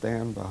had to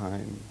stand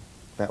behind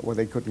that way.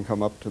 They couldn't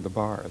come up to the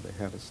bar. They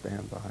had to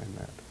stand behind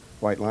that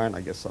white line.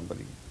 I guess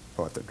somebody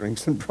bought the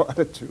drinks and brought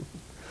it to them.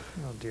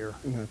 Oh dear.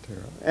 Isn't that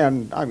terrible?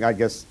 And I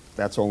guess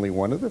that's only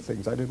one of the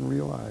things I didn't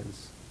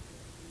realize.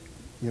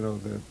 You know,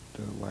 that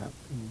Latin,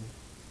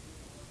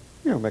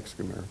 you know,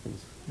 Mexican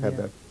Americans had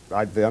Yeah.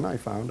 that. Then I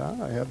found out.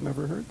 I had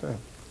never heard that.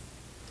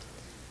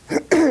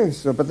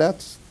 So, but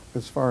that's,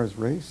 as far as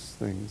race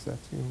things,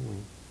 that's the only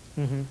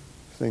Mm-hmm.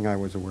 thing I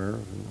was aware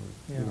of,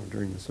 Yeah. you know,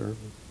 during the service.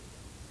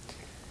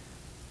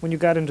 When you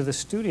got into the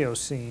studio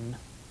scene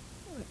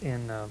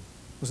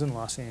was in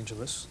Los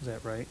Angeles, is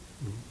that right?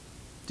 Mhm.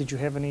 Did you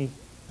have any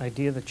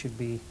idea that you'd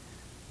be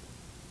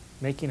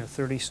making a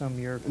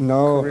 30-some-year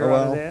No, career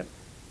out of that?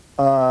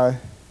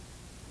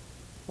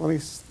 Let me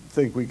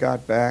think. We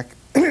got back,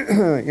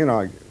 you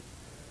know,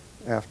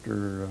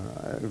 after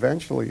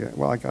eventually.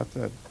 Well, I got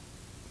that.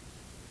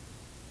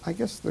 I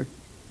guess the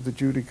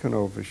Judy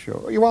Canova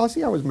show. Well,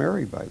 see, I was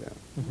married by then.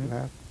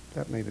 Mhm.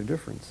 That made a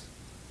difference.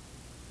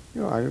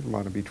 You know, I didn't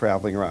want to be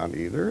traveling around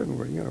either, and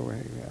you know, we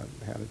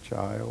had a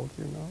child,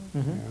 you know,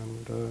 Mhm.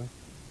 and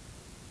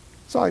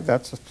so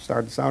that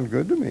started to sound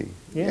good to me.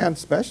 Yeah. And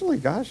especially,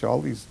 gosh, all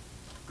these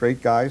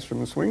great guys from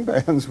the swing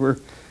bands were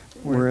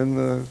in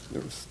the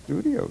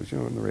studios, you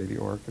know, in the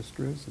radio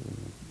orchestras and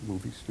the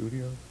movie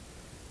studios.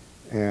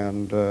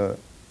 And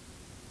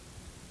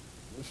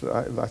so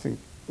I think,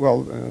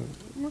 well,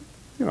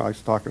 you know, I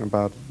was talking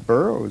about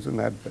Burroughs and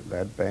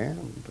that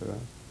band.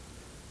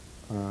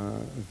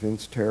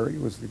 Vince Terry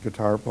was the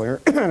guitar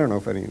player. I don't know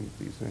if any of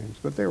these names,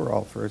 but they were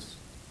all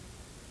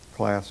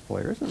first-class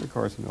players, and of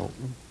course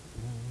Milton.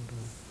 And,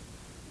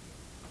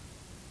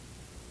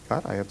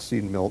 God, I had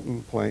seen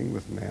Milton playing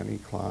with Manny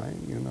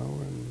Klein, you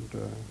know,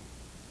 and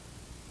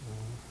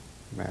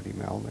Matty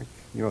Malnick,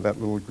 you know, that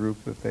little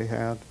group that they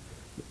had.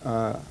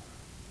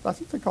 I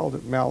think they called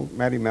it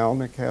Matty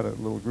Malnick had a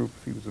little group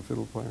if he was a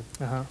fiddle player.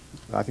 Uh-huh.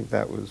 I think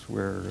that was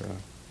where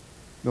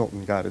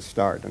Milton got his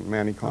start, and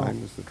Manny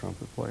Klein was the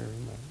trumpet player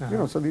in that. Uh-huh. You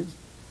know, so these,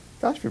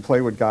 gosh, if you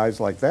play with guys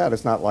like that,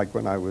 it's not like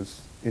when I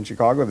was in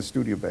Chicago, the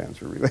studio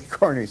bands were really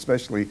corny,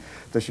 especially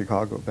the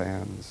Chicago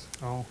bands.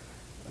 Oh.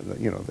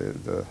 You know,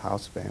 the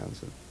house bands.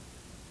 That,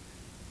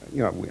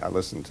 you know, I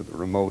listened to the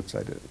remotes.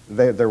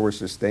 There were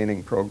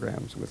sustaining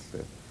programs with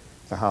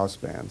the house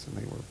bands, and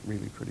they were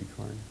really pretty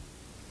corny.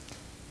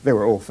 They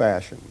were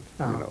old-fashioned,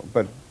 Uh-huh. you know,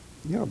 but,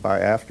 you know, by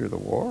after the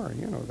war,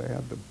 you know, they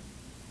had the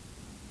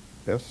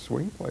best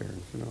swing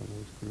players, you know, in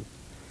those groups.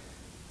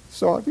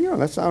 So, you know,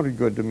 that sounded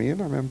good to me,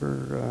 and I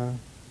remember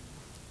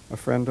a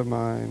friend of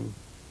mine,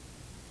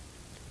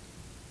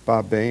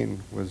 Bob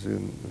Bain, was the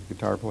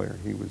guitar player.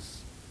 He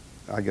was,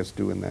 I guess,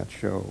 doing that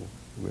show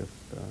with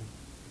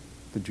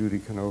the Judy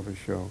Canova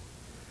show.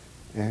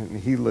 And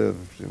he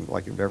lived in,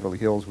 like in Beverly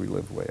Hills, we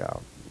lived way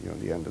out, you know,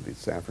 the end of the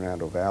San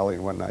Fernando Valley,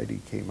 and one night he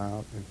came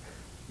out and,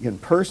 in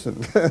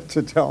person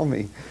to tell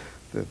me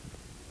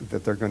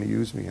that they're going to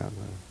use me on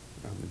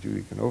the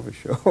Judy Canova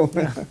show.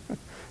 Yeah.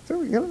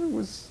 So, you know,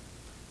 it's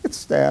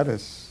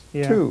status,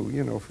 Yeah. too,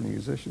 you know, for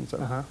musicians.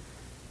 Uh-huh.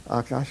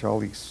 Gosh, all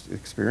these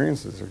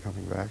experiences are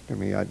coming back to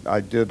me. I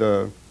did,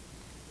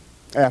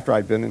 after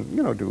I'd been in,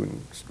 you know,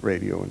 doing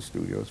radio and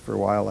studios for a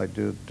while, I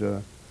did,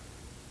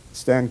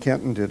 Stan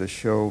Kenton did a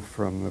show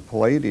from the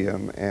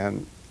Palladium,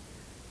 and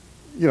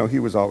you know, he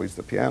was always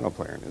the piano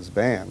player in his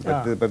band,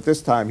 but, but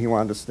this time he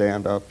wanted to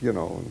stand up, you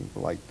know, and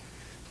like,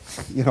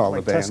 you know, all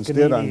Like the bands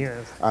Tuscanini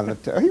did on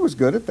the, he was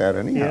good at that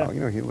anyhow, Yeah. you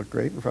know, he looked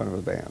great in front of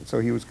a band. So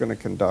he was going to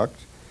conduct,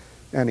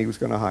 and he was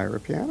going to hire a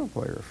piano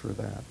player for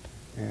that,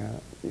 and,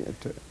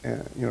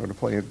 you know, to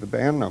play the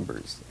band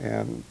numbers,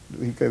 and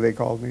they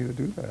called me to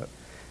do that.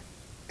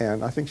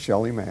 And I think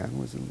Shelley Mann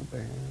was in the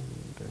band,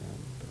 and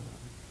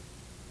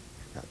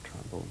I forgot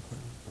trombone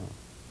player. Oh.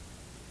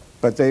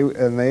 But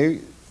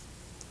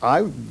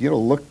I, you know,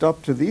 looked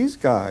up to these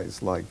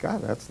guys like,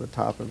 God, that's the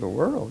top of the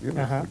world, you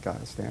know, Uh-huh. the guy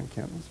Stan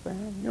Kenton's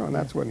band, you know, and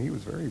that's when he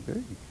was very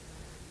big.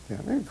 Yeah,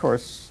 and of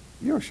course,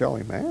 you know,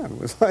 Shelley Mann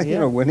was like, you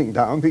know, winning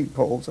downbeat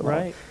polls and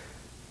all.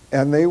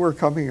 And they were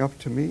coming up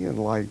to me and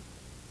like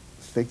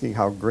thinking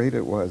how great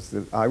it was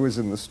that I was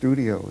in the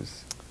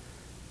studios.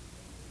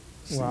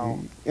 Wow.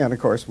 And of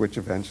course, which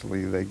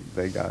eventually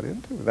they got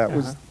into. That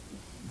was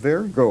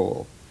their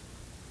goal,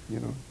 you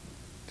know,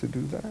 to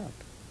do that.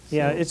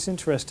 Yeah, So, it's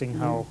interesting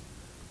how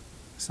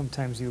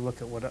sometimes you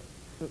look at what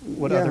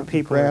yeah, other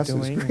people are grass is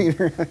doing.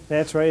 greener.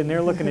 That's right, and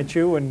they're looking at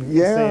you and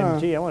Yeah. saying,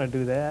 "Gee, I want to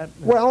do that."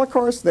 Well, of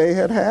course, they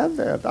had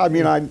that. I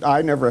mean,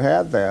 I never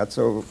had that,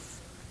 so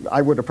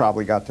I would have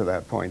probably got to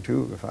that point,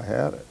 too, if I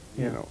had it,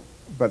 you know.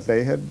 But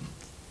they had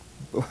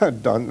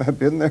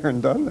been there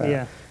and done that.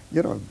 Yeah.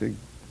 You know, big,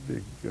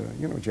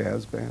 you know,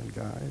 jazz band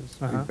guys,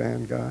 Uh-huh. big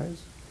band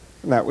guys.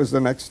 And that was the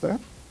next step.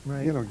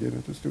 Right. You know, get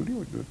into the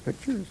studio, do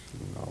pictures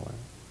and all that.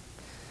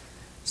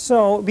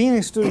 So, being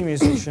a studio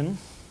musician,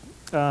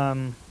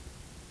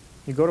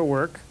 you go to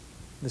work,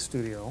 the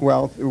studio.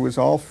 Well, it was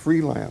all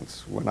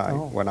freelance when I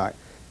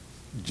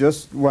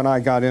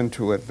got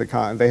into it.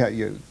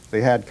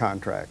 They had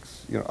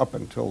contracts, you know, up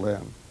until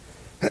then,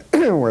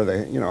 where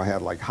they, you know,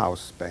 had like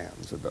house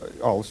bands.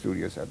 All the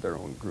studios had their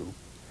own group,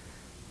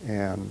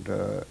 and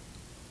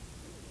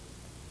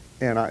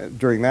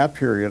during that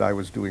period, I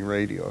was doing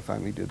radio. I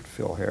finally did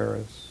Phil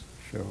Harris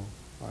show.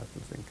 I have to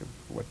think of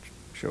what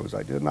shows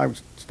I did, and I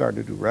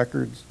started to do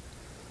records.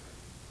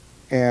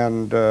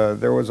 And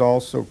there was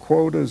also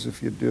quotas.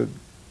 If you did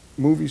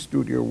movie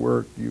studio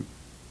work, you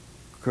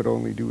could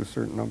only do a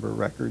certain number of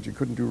records. You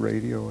couldn't do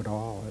radio at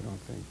all, I don't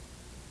think.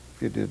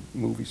 If you did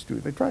movie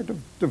studio, they tried to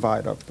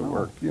divide up the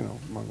work, you know,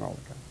 among all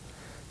the guys.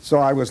 So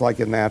I was like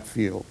in that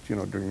field, you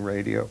know, doing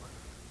radio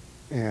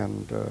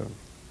and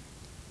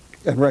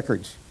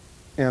records.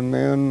 And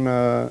then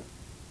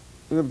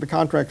the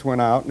contracts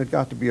went out, and it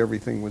got to be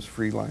everything was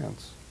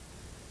freelance.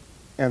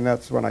 And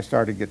that's when I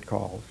started to get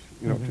calls,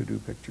 you know, to do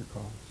picture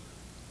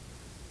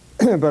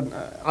calls. But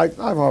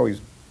I've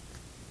always,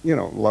 you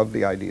know, loved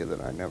the idea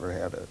that I never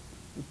had it.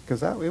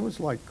 Because it was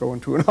like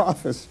going to an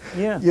office,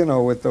 you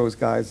know, with those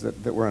guys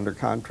that were under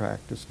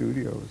contract to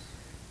studios.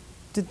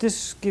 Did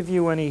this give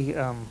you any,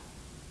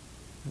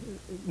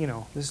 you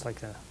know, this is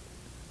like a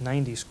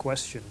 90s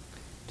question.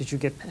 Did you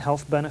get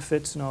health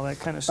benefits and all that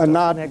kind of stuff?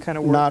 Not, that kind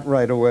of work? not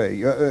right away.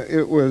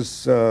 It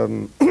was,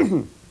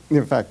 in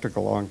fact, took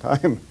a long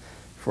time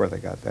before they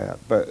got that.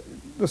 But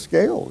the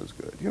scale was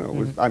good. You know, it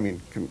was, I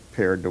mean,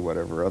 compared to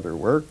whatever other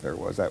work there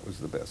was, that was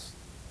the best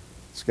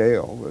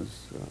scale.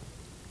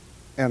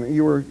 And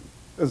you were,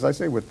 as I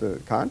say, with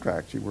the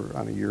contracts, you were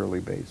on a yearly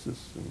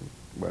basis and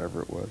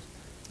whatever it was.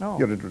 Oh.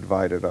 You had to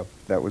divide it up.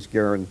 That was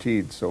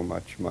guaranteed so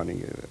much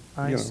money,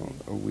 I you see. know,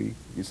 a week.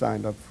 You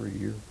signed up for a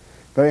year.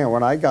 But anyway,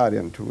 when I got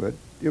into it,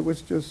 it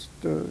was just,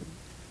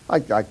 I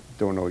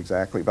don't know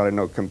exactly, but I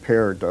know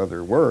compared to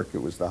other work,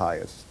 it was the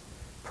highest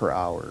per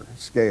hour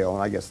scale,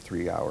 and I guess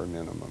 3-hour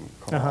minimum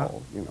call, Uh-huh.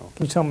 you know.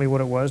 Can you tell me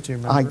what it was? Do you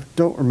I remember?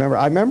 don't remember.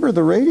 I remember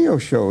the radio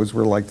shows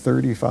were like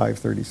 $35,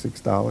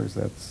 $36.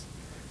 That's,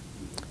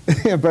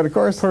 but of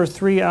course, Per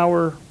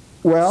 3-hour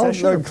well,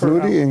 session or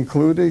per hour?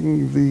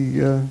 including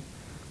the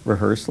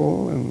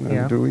rehearsal and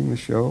Yeah. doing the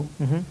show.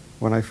 Mm-hmm.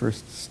 When I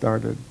first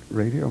started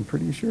radio, I'm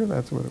pretty sure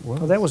that's what it was.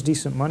 Well, that was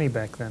decent money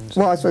back then. So.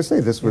 Well, as I say,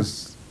 this Yeah.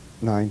 was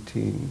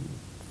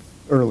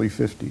early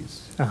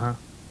 50s, Uh-huh.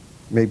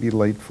 maybe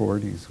late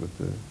 40s with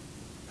the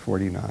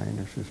 49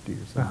 or 50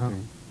 or Uh-huh.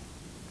 something.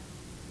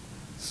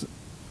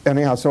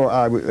 Anyhow, so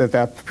at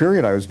that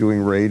period, I was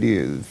doing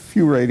a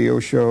few radio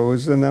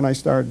shows, and then I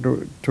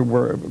started to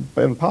work.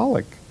 Ben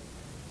Pollock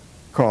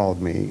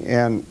called me,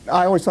 and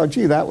I always thought,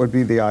 gee, that would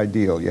be the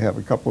ideal. You have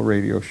a couple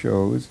radio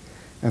shows,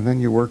 and then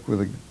you work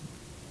with a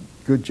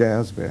good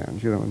jazz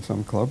band, you know, in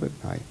some club at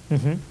night.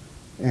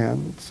 Mm-hmm.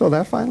 And so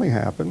that finally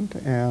happened,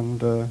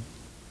 and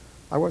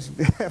I wasn't,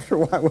 after a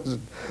while, I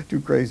wasn't too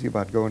crazy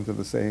about going to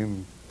the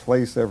same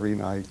place every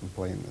night and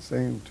playing the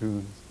same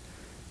tunes,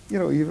 you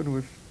know, even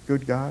with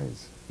good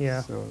guys.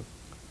 Yeah. So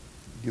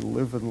you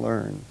live and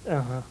learn.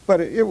 Uh-huh.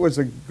 But it was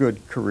a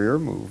good career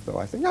move, though,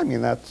 I think. I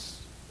mean,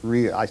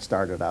 I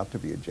started out to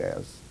be a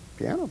jazz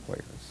piano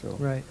player, so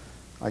Right.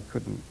 I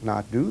couldn't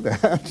not do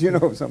that, you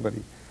know, if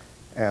somebody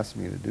asked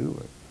me to do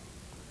it.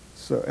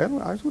 So,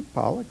 and I was with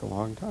Pollock a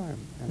long time,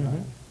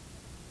 and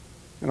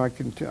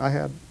Mhm. I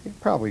had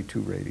probably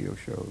 2 radio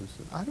shows.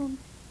 I don't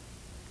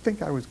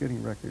think I was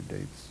getting record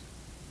dates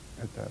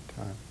at that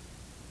time,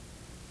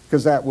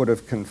 because that would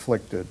have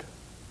conflicted,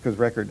 because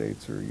record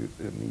dates are in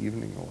the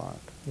evening a lot.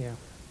 Yeah.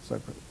 So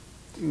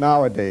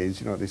nowadays,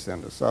 you know, they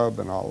send a sub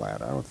and all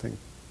that. I don't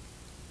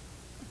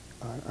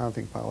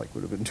think Pollock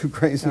would have been too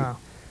crazy No.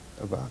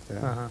 about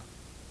that. Uh-huh.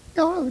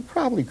 No, they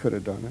probably could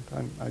have done it.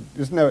 I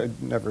just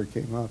it never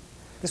came up.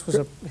 This was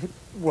a,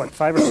 what,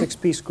 5 or 6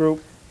 piece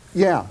group?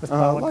 Yeah, With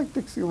Pollock? like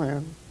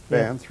Dixieland Yeah.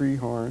 band, 3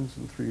 horns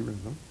and 3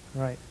 rhythm.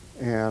 Right.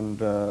 And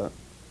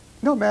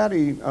no,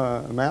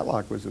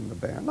 Matlock was in the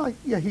band.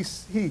 Yeah, he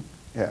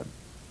had,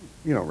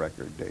 you know,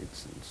 record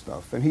dates and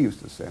stuff, and he used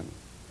to send,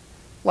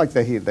 like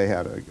they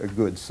had a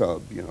good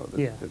sub, you know,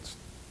 Yeah. that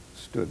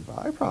stood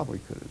by. I probably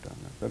could have done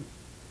that,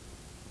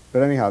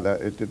 but anyhow, that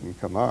it didn't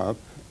come up,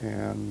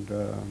 and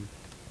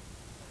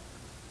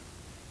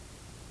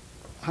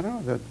I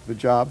don't know, the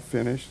job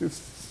finished. It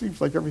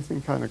seems like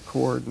everything kind of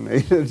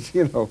coordinated,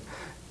 you know,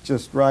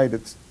 just right.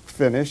 It's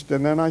finished,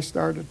 and then I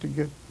started to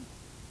get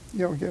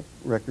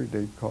record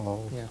date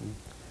calls. Yeah. And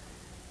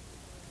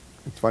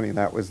it's funny,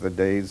 that was the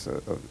days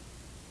of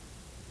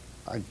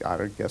I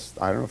guess,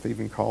 I don't know if they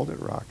even called it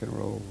rock and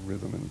roll,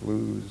 rhythm and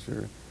blues,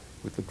 or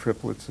with the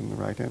triplets in the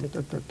right hand.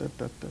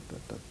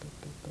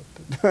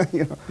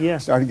 You know, Yeah.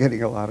 started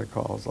getting a lot of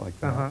calls like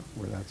that, Uh-huh.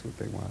 where that's what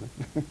they wanted.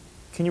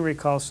 Can you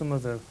recall some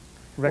of the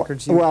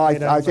records you Well,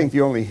 played on? I think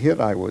the only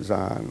hit I was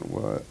on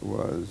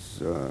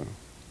was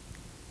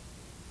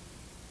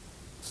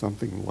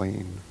something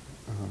Lane,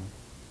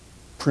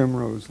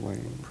 Primrose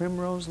Lane.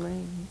 Primrose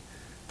Lane.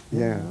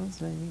 Yeah.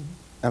 Primrose Lane.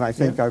 And I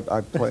think Yeah.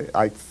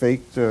 I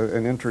faked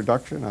an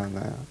introduction on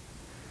that.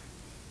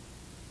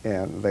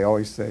 And they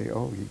always say,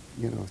 oh,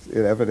 you know,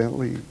 it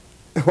evidently,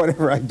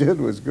 whatever I did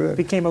was good.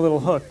 Became a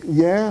little hook.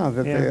 Yeah,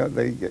 that Yeah.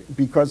 they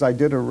because I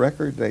did a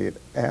record date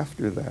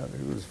after that.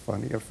 It was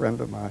funny. A friend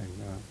of mine,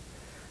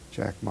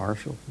 Jack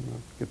Marshall, you know,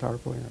 guitar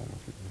player, I don't know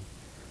if you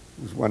know,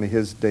 it was one of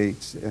his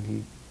dates, and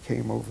he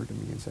came over to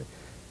me and said,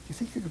 "Do you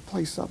think you could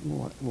play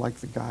something like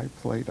the guy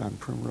played on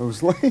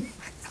Primrose Lane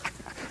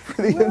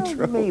for the Well,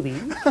 intro?" maybe.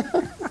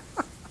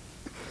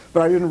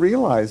 But I didn't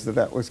realize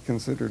that was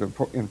considered an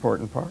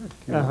important part,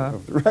 you know, Uh-huh.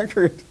 of the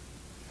record.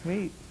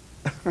 Neat.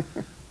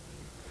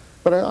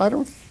 But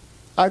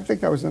I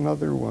think I was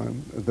another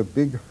one, The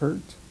Big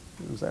Hurt.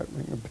 Does that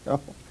ring a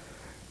bell?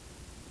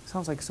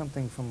 Sounds like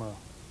something from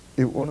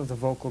It one was, of the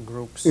vocal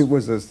groups. it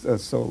was a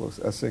solo,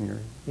 a singer,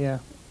 Yeah.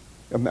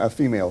 a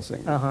female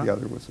singer. Uh-huh. The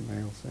other was a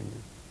male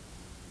singer.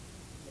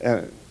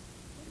 And,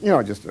 you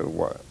know, just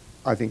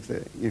I think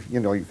that, if you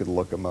know, you could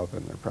look them up,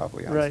 and they're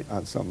probably Right.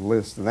 on some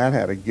list. And that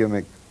had a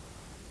gimmick.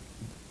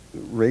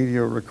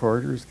 Radio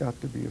Recorders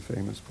got to be a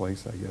famous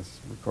place, I guess,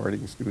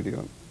 recording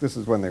studio. This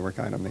is when they were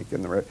kind of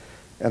making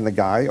and the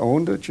guy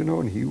owned it, you know,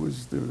 and he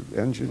was the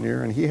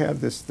engineer, and he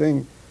had this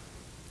thing,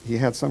 he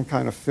had some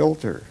kind of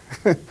filter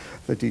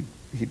that he'd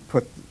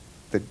put,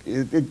 that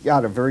it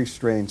got a very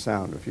strange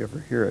sound, if you ever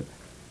hear it.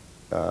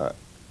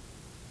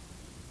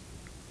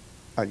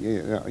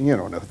 You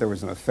know, if there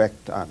was an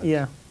effect on it,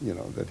 Yeah. you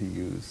know, that he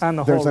used. On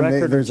the There's whole a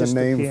record or There's just a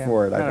the name piano?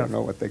 for it. I Kind don't of-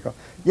 know what they call.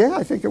 Yeah,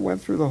 I think it went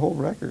through the whole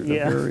record.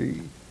 Yeah. A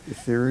very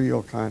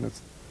ethereal kind of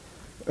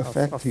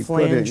effect a he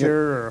put in.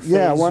 flanger or a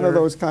Yeah, one of phaser.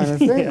 those kind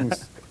of Yeah.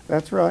 things.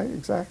 That's right,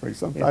 exactly.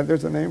 Yeah.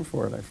 There's a name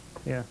for it.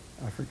 Yeah.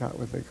 I forgot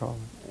what they call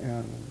it.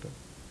 And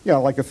yeah,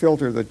 like a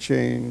filter that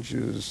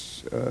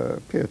changes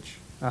pitch,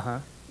 Uh-huh.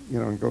 you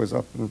know, and goes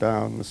up and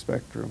down the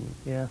spectrum.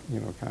 Yeah. You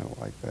know, kind of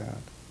like that.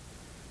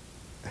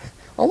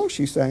 Although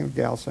the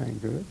gal sang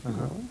good, you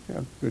Uh-huh. know,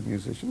 yeah, good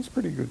musicians,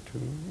 pretty good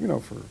tune, you know,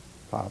 for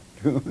pop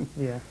tune.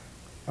 Yeah.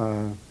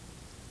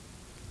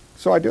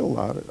 So I did a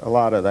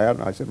lot of that,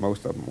 and I said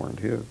most of them weren't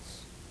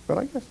hits. But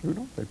I guess, who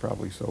knows, they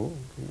probably sold.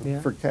 You know.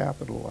 Yeah. For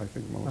Capitol, I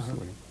think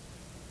mostly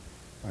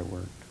I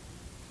worked.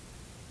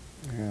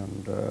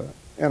 And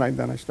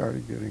then I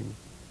started getting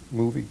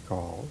movie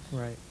calls.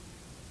 Right.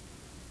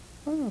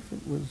 I don't know if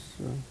it was,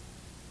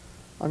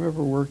 I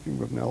remember working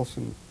with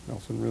Nelson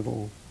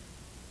Riddle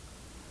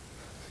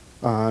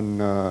on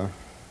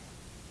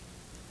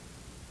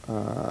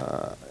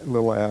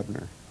Little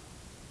Abner,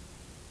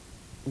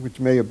 which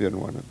may have been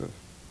one of the,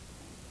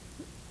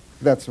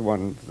 that's the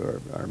one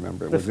that I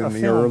remember. It was in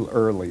the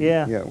early,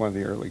 yeah, one of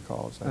the early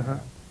calls I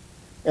had.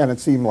 And it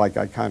seemed like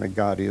I kind of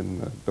got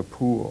in the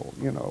pool,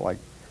 you know, like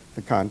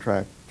the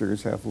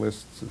contractors have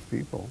lists of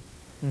people.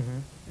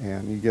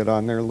 And you get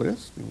on their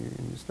list,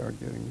 and you start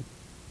getting,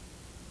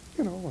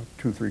 you know, like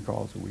 2-3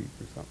 calls a week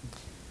or something.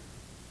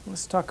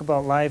 Let's talk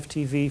about live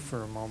TV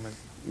for a moment.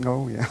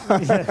 Oh,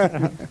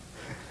 yeah.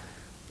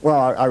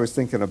 Well, I was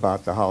thinking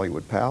about the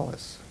Hollywood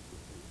Palace.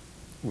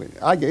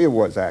 It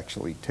was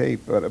actually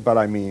tape, but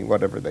I mean,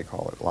 whatever they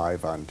call it,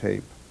 live on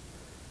tape.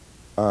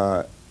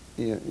 Well,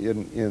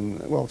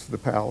 it's the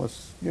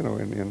Palace, you know,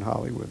 in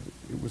Hollywood.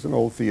 It was an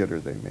old theater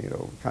they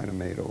kind of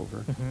made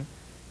over.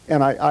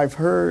 And I've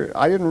heard,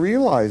 I didn't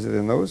realize it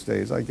in those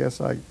days. I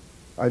guess I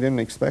didn't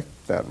expect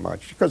that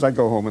much, because I'd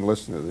go home and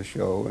listen to the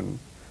show, and,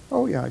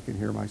 oh yeah, I can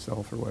hear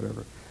myself or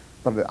whatever.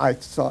 But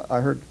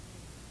I heard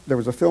there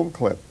was a film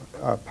clip,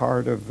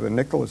 part of the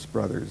Nicholas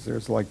Brothers.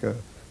 There's like a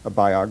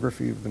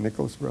biography of the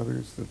Nicholas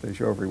Brothers that they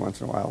show every once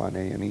in a while on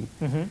A&E.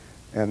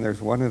 And there's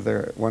one of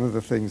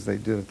the things they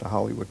did at the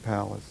Hollywood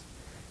Palace.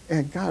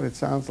 And God, it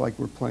sounds like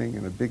we're playing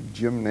in a big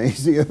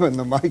gymnasium, and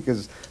the mic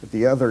is at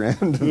the other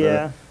end of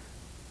the...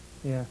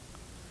 Yeah.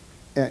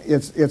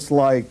 It's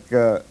like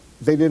they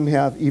didn't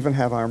even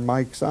have our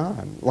mics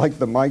on. Like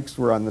the mics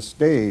were on the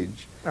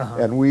stage,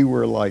 and we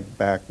were like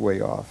back way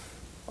off,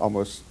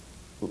 almost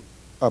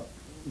up,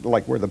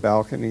 like where the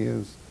balcony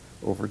is,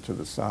 over to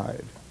the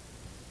side.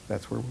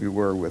 That's where we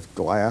were, with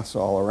glass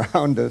all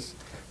around us.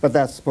 But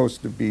that's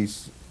supposed to be,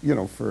 you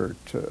know, for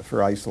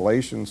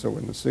isolation. So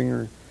when the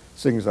singer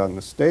sings on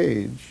the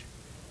stage,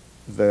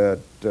 that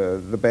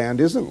the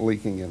band isn't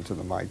leaking into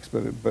the mics,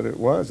 but it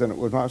was, and it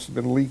must have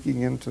been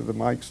leaking into the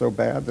mic so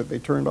bad that they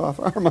turned off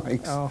our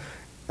mics. Oh.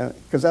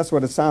 Because that's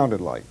what it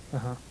sounded like.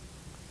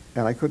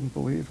 And I couldn't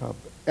believe how.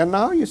 And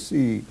now you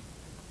see,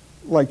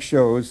 like,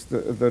 shows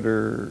that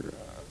are,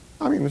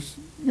 I mean,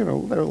 you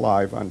know, they're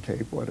live on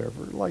tape,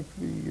 whatever, like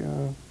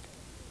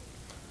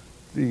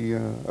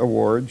the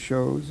award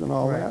shows and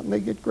all that, and they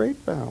get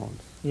great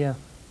balance. Yeah.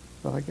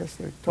 But I guess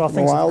they took Well, them a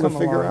things while have to come a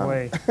figure long out.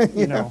 way.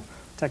 You know,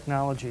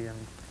 technology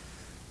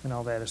and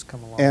all that has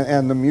come along.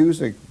 And the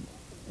music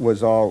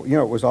was all, you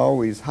know, it was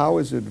always, how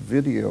is it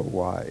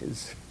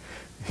video-wise?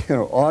 You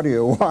know,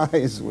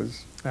 audio-wise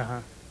was,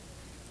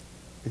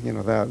 you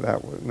know,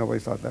 that was, nobody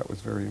thought that was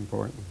very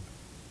important.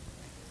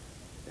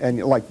 And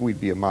like,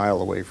 we'd be a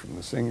mile away from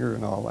the singer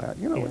and all that.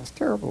 You know, it's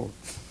terrible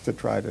to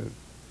try to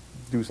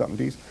do something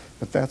decent,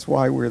 but that's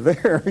why we're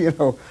there, you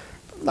know.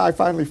 I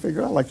finally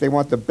figured out, like, they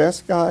want the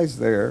best guys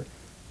there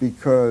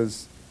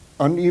because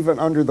even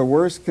under the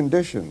worst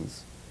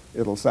conditions,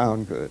 it'll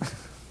sound good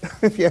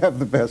if you have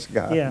the best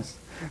guys. Yeah.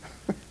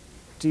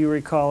 Do you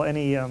recall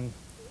any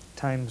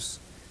times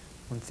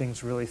when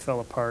things really fell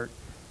apart?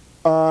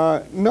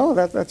 No,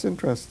 that's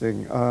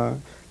interesting.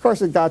 Of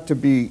course, it got to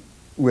be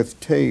with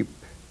tape.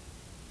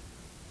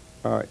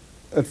 At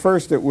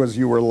first, it was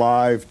you were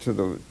live to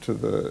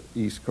the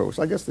East Coast.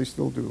 I guess they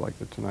still do, like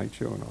the Tonight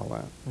Show and all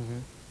that.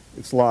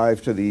 It's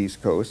live to the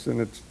East Coast,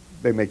 and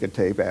they make a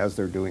tape as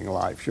they're doing a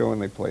live show,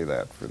 and they play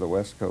that for the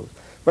West Coast.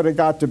 But it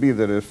got to be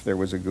that if there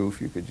was a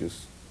goof, you could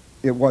just,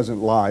 it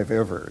wasn't live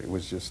ever. It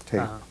was just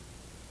tape.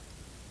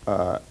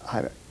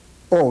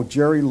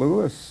 Jerry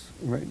Lewis,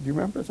 do you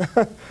remember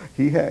that?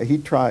 he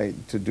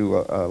tried to do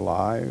a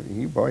live.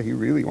 He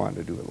really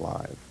wanted to do it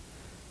live.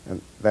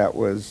 And that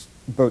was,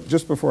 but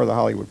just before the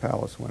Hollywood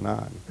Palace went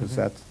on, because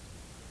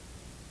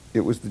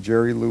it was the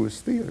Jerry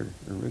Lewis Theater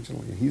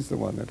originally. He's the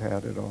one that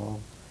had it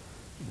all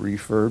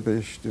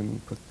refurbished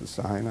and put the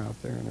sign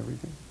out there and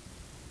everything.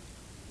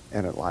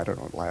 And I don't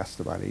know, it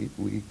lasted about 8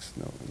 weeks.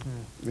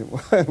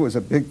 It was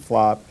a big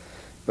flop,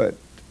 but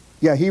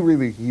yeah, he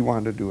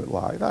wanted to do it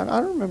live. I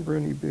don't remember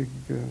any big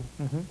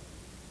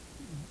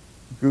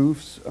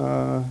goofs.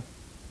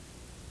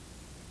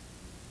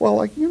 Well,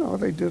 like, you know,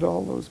 they did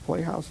all those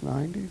Playhouse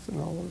 90s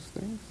and all those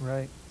things.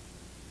 Right.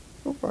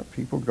 Well, but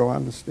people go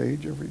on the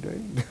stage every day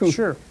and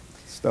do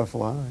stuff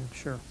live.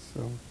 Sure.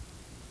 So,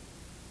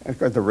 and of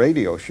course, the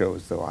radio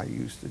shows, though, I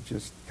used to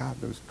just,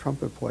 God, those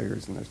trumpet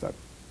players, and there's that,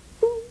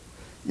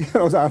 you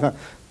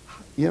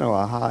know,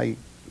 on a high,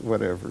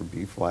 whatever,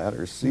 B flat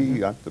or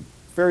C, at the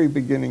very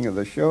beginning of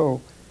the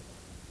show,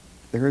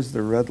 there's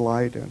the red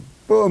light, and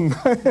boom,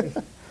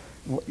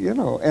 you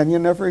know, and you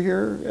never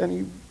hear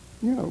any,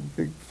 you know,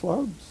 big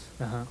flubs.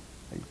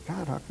 Like,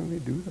 God, how can they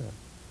do that?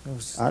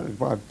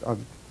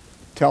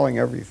 telling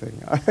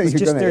everything. It's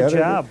just their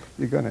job.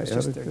 You're going to It's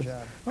edit just their this?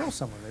 job. Well,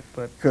 some of it,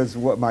 but... Because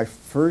what my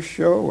first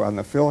show on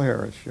the Phil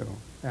Harris show,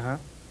 Uh-huh.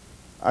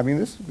 I mean,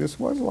 this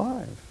was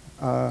live.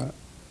 Well,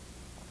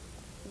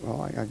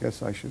 I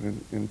guess I should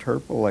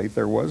interpolate.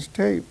 There was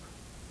tape.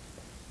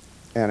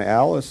 And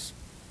Alice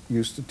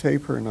used to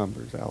tape her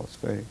numbers, Alice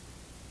Faye,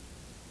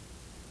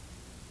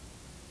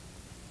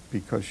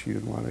 because she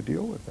didn't want to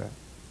deal with that.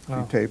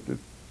 Oh. She taped it.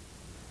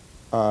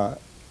 I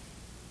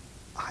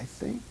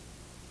think,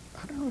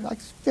 I don't know, I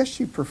guess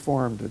she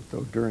performed it,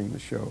 though, during the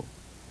show.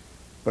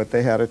 But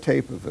they had a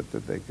tape of it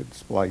that they could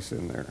splice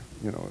in there,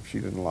 you know, if she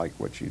didn't like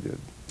what she did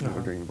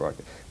during the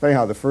broadcast. But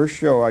anyhow, the first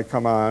show I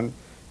come on,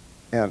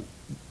 and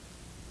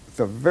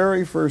the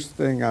very first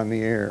thing on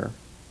the air,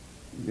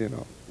 you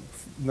know,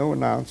 no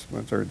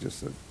announcements, or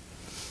just the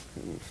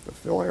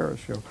Phil Harris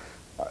show.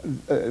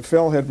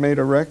 Phil had made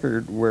a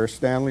record where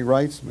Stanley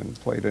Reitzman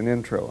played an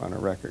intro on a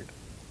record.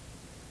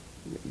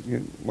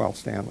 Well,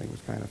 Stanley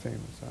was kind of famous,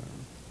 I don't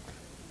know.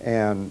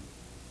 And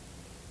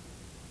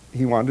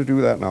he wanted to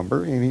do that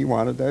number, and he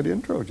wanted that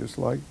intro, just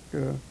like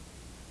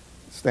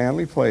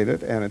Stanley played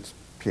it, and it's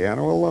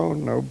piano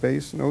alone, no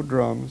bass, no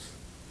drums.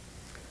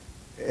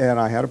 And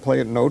I had to play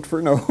it note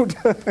for note.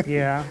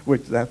 Yeah.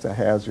 Which, that's a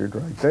hazard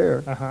right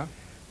there. Uh-huh.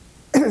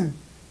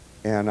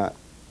 And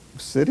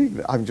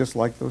sitting, I'm just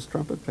like those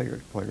trumpet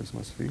players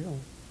must feel.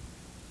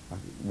 I'm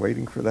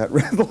waiting for that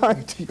red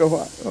light to go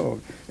out. Oh,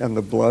 and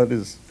the blood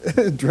is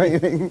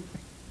draining.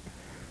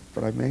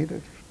 But I made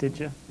it. Did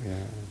you? Yeah.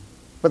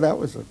 But that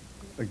was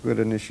a good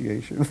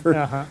initiation for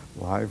Uh-huh.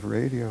 live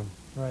radio.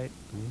 Right.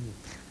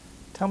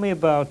 Tell me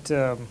about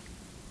the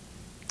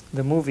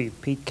movie,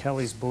 Pete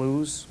Kelly's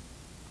Blues.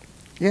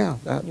 Yeah,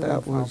 that You were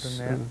involved was.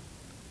 in that.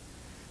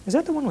 Is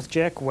that the one with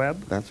Jack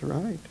Webb? That's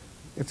right.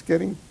 It's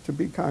getting to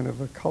be kind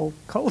of a cult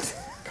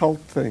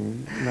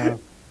thing now,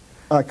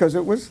 because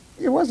it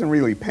wasn't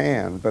really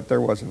panned, but there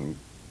wasn't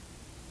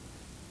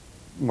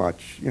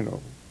much, you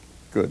know,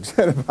 good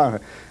said about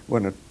it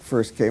when it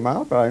first came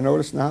out. But I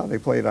noticed now they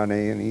play it on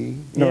A&E,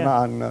 no, Yeah.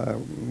 on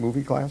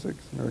Movie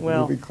Classics, American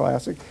Well- Movie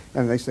Classic,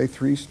 and they say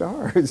 3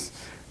 stars.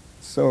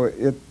 So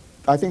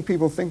I think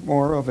people think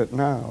more of it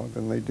now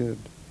than they did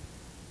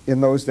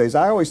in those days.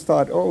 I always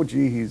thought, oh,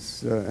 gee,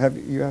 have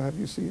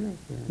you seen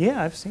it?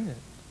 Yeah, I've seen it.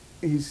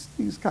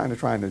 He's kind of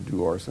trying to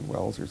do Orson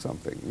Welles or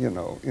something, you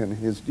know,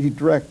 he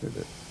directed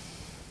it.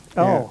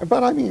 Oh. And,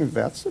 but I mean,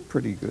 that's a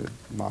pretty good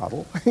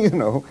model, you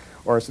know,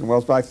 Orson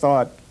Welles. But I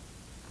thought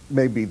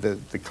maybe the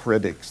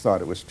critics thought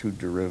it was too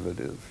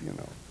derivative, you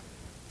know,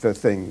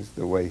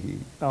 the way he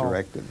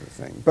directed the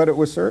thing. But it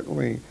was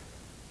certainly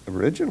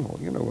original,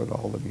 you know, with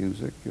all the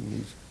music and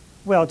these.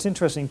 Well, it's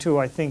interesting, too.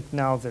 I think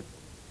now that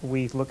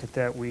we look at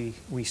that, we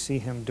see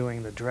him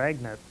doing the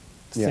Dragnet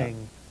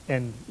thing.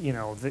 And, you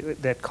know,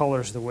 that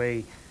colors the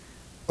way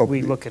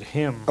we look at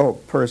him. Oh,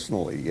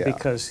 personally, yeah.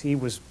 Because he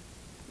was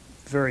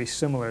very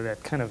similar,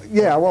 that kind of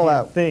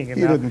thing. And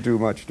he didn't do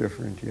much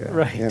different,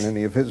 Right. in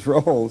any of his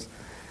roles.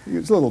 He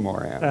was a little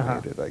more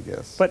animated, I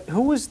guess. But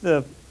who was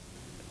the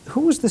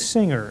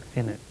singer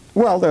in it?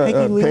 Well,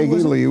 Peggy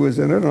was Lee was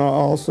in it, and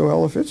also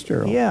Ella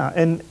Fitzgerald. Yeah,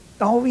 and,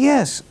 oh,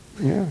 yes.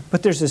 Yeah.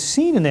 But there's a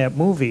scene in that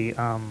movie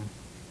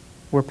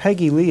where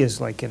Peggy Lee is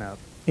like in an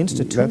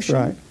institution. That's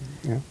right.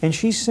 Yeah. And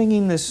she's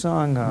singing this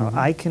song,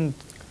 I Can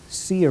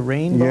See a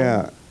Rainbow.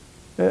 Yeah.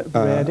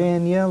 Red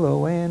and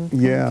yellow and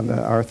pink. Yeah,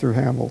 Arthur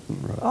Hamilton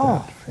wrote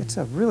Oh, that. it's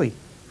a really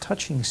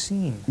touching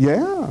scene.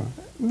 Yeah.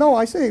 No,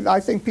 I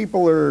think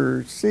people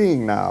are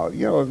seeing now,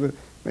 you know,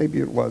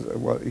 maybe it was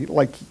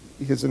like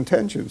his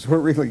intentions were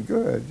really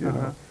good, you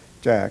know,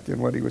 Jack,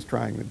 and what he was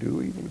trying to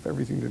do, even if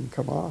everything didn't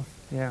come off.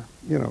 Yeah.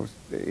 You know,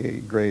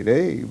 grade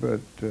A,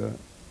 but, you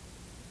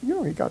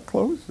know, he got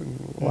close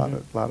in a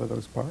lot of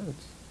those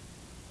parts.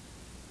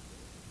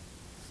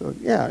 So,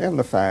 yeah, and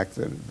the fact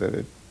that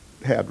it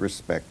had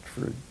respect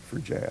for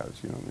jazz,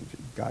 you know, the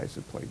guys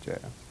that play jazz.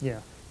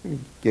 Yeah. He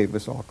gave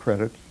us all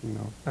credit, you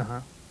know.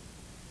 Uh-huh.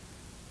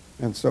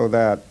 And so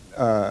that,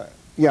 I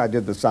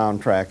did the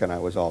soundtrack, and I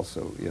was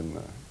also in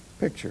the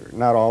picture.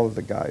 Not all of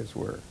the guys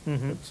were, but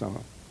a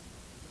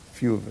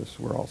few of us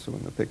were also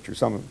in the picture.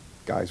 Some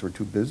guys were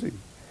too busy.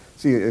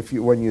 See,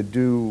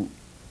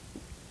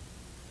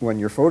 when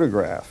you're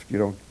photographed, you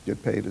don't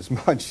get paid as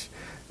much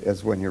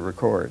as when you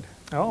record.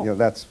 Oh. You know,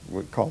 that's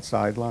called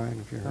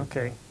sideline, if you're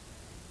Okay.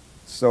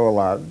 So a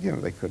lot, you know,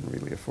 they couldn't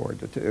really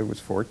afford it. It was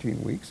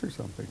 14 weeks or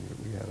something that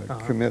we had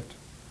to commit.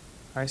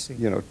 I see.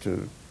 You know,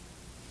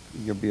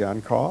 you'll be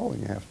on call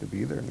and you have to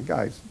be there. And the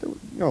guys, you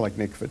know, like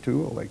Nick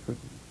Fatul, they couldn't.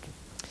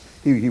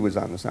 He was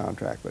on the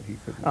soundtrack, but he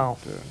couldn't. Oh.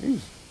 He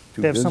was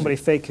too They have busy. somebody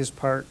fake his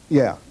part.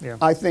 Yeah. Yeah.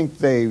 I think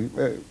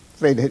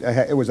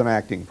it was an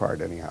acting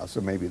part anyhow, so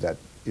maybe that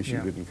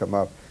issue didn't come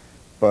up.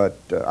 But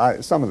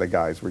some of the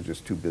guys were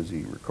just too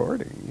busy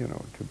recording, you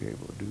know, to be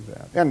able to do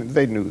that. And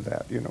they knew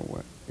that, you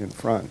know, in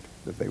front,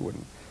 that they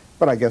wouldn't.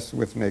 But I guess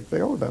with Nick,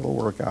 that'll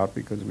work out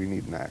because we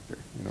need an actor,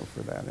 you know, for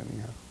that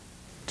anyhow.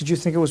 Did you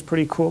think it was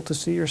pretty cool to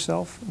see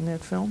yourself in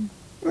that film?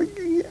 Well,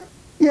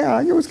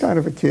 yeah, it was kind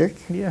of a kick.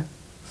 Yeah.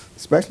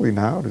 especially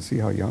now to see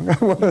how young I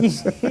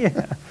was.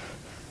 Yeah.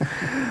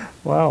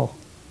 Wow.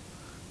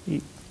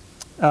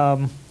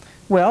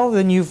 Well,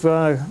 then you've,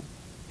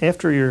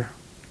 after your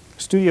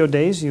studio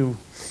days, you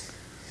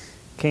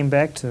came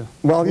back to...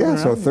 Well, yeah,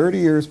 so 30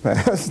 years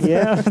passed.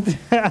 Yeah.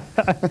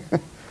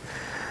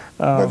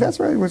 But that's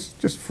right, it was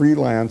just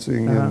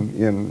freelancing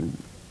in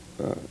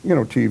you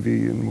know,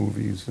 TV and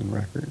movies and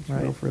records, you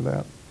know, for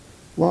that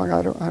long.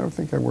 I don't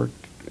think I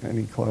worked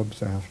any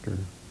clubs after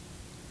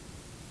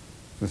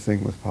the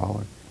thing with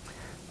Pollock.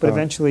 But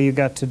eventually you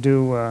got to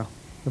do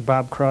the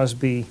Bob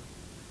Crosby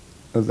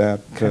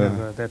that kind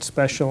of that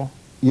special.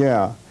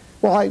 Yeah.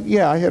 Well,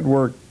 I had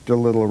worked a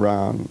little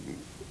around,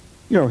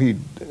 you know,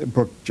 he'd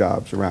booked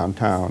jobs around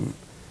town.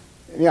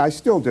 Yeah, I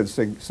still did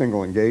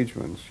single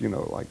engagements, you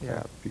know, like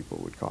that. People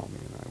would call me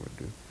and I would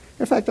do.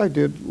 In fact, I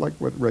did like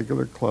what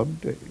regular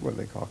club, what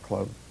they call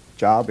club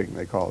jobbing,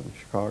 they call it in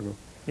Chicago.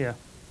 Yeah.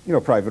 You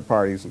know, private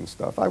parties and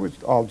stuff. I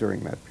was all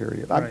during that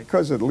period.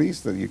 Because at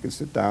least that you could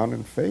sit down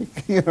and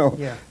fake, you know,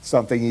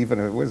 something, even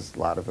if it was, a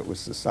lot of it was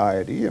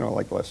society, you know,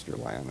 like Lester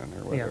Lannon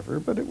or whatever,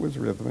 but it was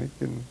rhythmic.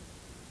 And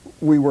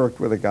we worked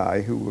with a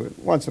guy who would,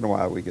 once in a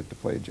while we get to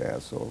play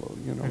jazz solo.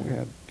 You know, we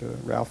had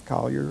Ralph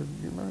Collier,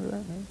 you remember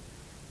that name?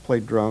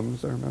 Played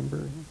drums, I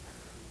remember.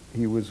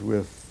 He was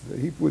with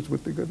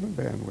the Goodman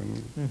Band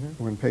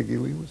when Peggy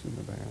Lee was in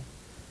the band.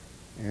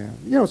 And,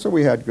 you know, so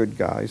we had good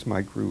guys,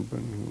 Mike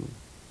Rubin,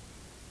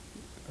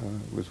 who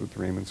was with the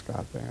Raymond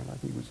Scott Band. I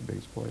think he was a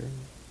bass player.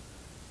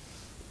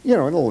 You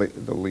know, and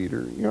the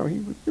leader, you know,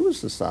 it was a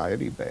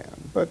society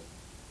band, but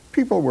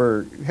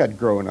people had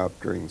grown up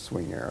during the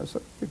swing era, so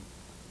you could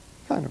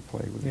kind of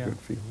play with a good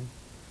feeling.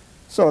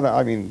 So, that,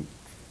 I mean,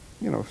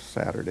 you know,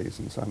 Saturdays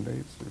and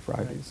Sundays, or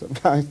Fridays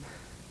sometimes.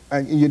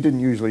 You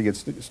didn't usually get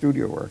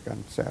studio work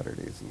on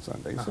Saturdays and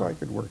Sundays, so I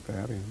could work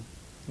that in.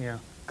 Yeah,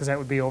 because that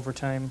would be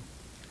overtime.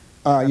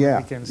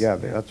 Weekends.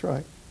 That's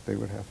right. They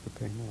would have to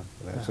pay more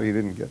for that, so you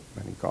didn't get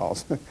many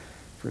calls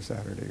for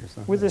Saturday or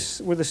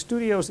Sunday. Were the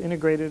studios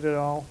integrated at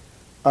all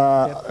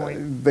at that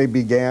point? They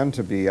began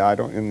to be.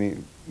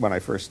 When I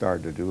first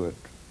started to do it,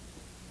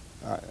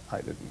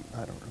 I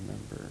don't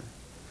remember.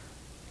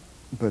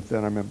 But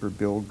then I remember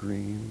Bill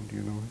Green. Do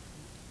you know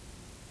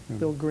him?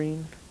 Bill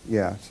Green?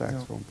 Yeah,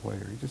 saxophone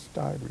player. He just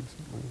died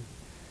recently.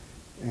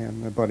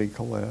 And my buddy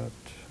Collette,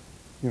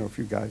 you know, a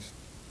few guys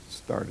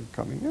started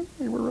coming in.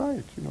 They were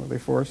right, you know, they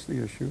forced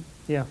the issue.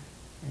 Yeah.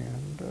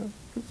 And,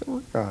 because there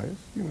were guys,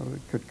 you know,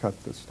 that could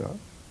cut the stuff.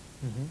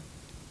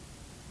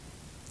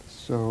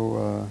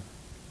 So,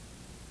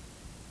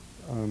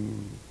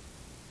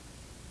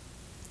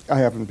 I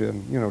haven't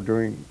been, you know,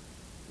 during,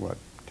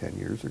 10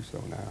 years or so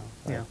now.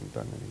 I haven't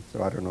done any.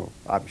 So I don't know.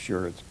 I'm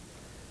sure it's,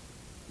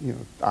 you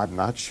know, I'm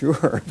not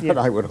sure, but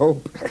I would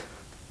hope,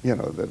 you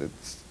know, that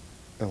it's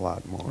a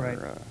lot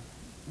more,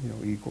 you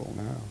know, equal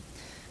now.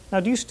 Now,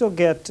 do you still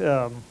get,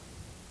 I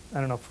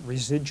don't know if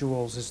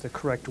residuals is the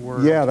correct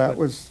word? Yeah, that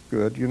was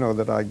good. You know,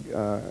 that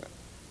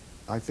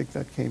I think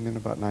that came in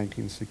about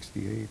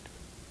 1968.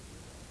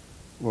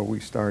 Well,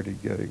 we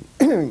started getting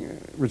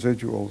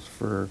residuals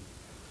for,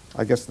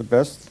 I guess the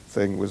best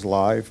thing was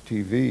live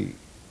TV,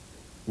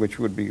 which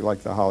would be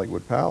like the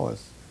Hollywood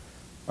Palace.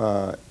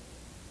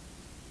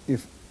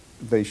 If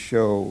they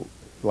show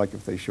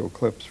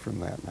clips from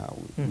that now,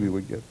 we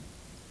would get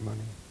money.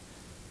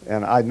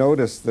 And I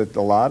noticed that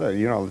a lot of,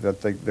 you know,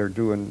 that they're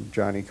doing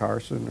Johnny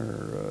Carson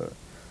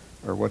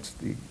or what's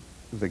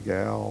the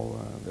gal,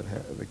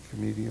 the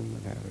comedian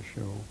that had a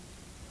show.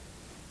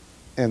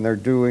 And they're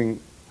doing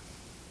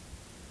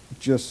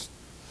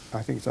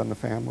I think it's on the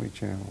Family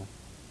Channel.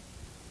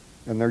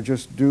 And they're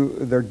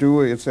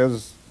doing, it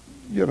says,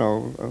 you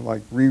know,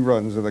 like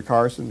reruns of the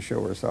Carson show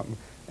or something.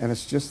 And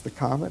it's just the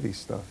comedy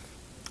stuff.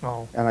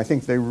 Oh. And I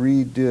think they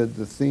redid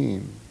the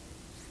theme.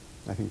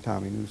 I think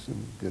Tommy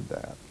Newsom did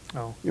that.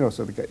 Oh. You know,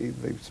 so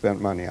they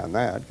spent money on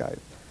that guy.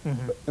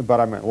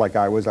 But I mean, like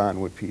I was on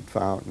with Pete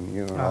Fountain,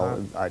 you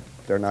know,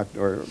 they're not,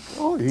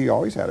 he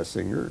always had a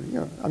singer,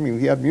 you know. I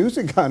mean, he had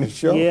music on his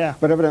show. Yeah.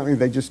 But evidently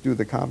they just do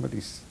the comedy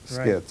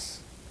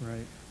skits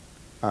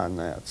on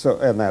that. So,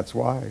 and that's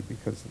why,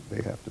 because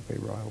they have to pay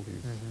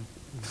royalties,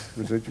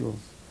 residuals.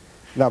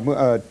 Now,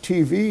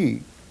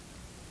 TV,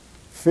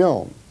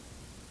 film,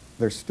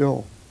 there's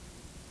still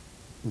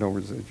no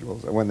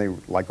residuals. When they,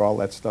 like all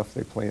that stuff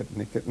they play at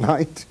Nick at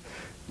Night,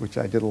 which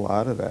I did a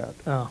lot of that.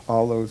 Oh.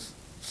 All those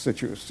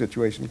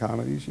situation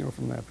comedies, you know,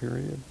 from that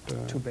period.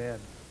 Too bad.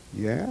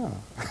 Yeah.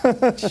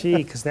 Gee,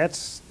 because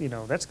that's, you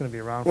know, that's going to be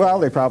around for well,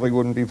 they probably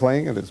wouldn't be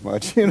playing it as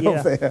much, you know,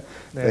 if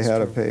they had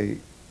to true. pay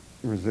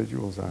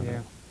residuals on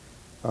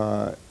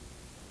it.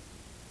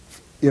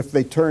 If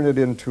they turn it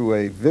into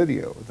a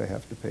video, they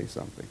have to pay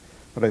something.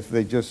 But if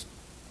they just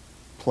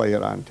play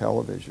it on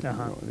television, you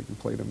know, they can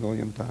play it 1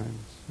 million times.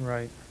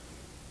 Right.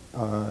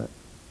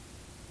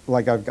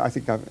 Like I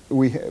think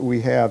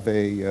we have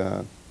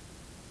a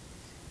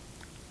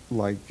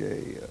like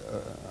a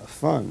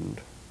fund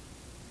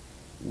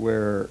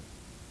where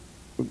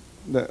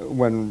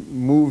when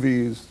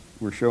movies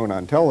were shown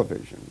on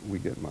television, we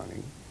get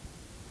money.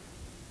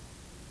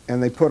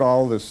 And they put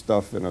all this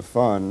stuff in a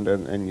fund,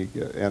 they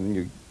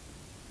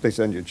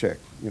send you a check,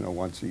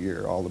 once a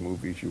year, all the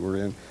movies you were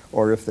in.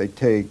 Or if they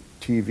take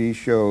TV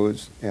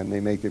shows and they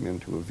make them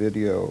into a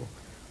video,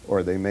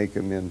 or they make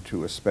them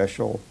into a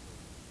special,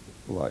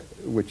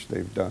 which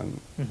they've done.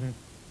 Mm-hmm.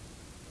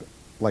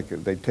 Like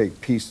they take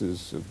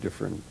pieces of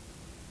different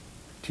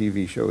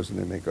TV shows and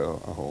they make a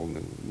whole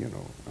new,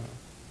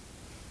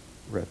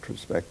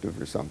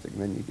 retrospective or something.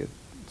 Then you get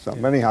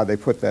something. Yeah. Anyhow, they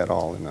put that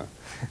all in the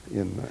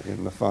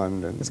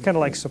fund. And It's kind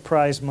of like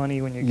surprise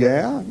money when you get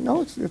yeah,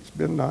 no, it's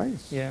been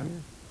nice. Yeah.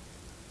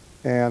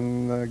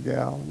 And the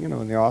gal,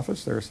 in the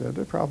office there said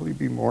there'd probably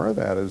be more of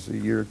that as the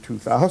year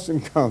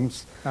 2000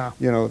 comes, Ah.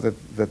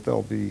 that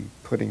they'll be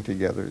putting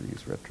together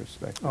these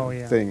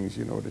retrospective things,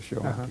 to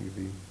show on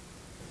TV.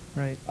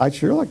 Right. I'd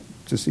sure like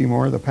to see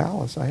more of the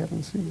Palace. I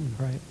haven't seen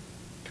Right.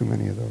 too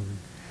many of those.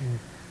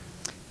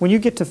 When you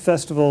get to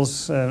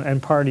festivals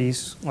and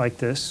parties like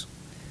this,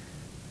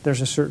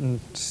 there's a certain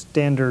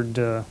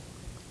standard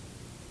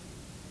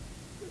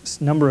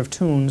number of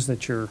tunes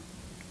that you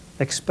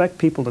expect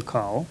people to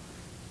call.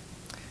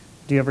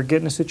 Do you ever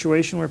get in a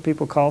situation where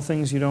people call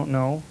things you don't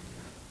know?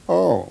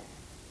 Oh.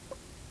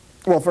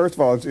 Well, first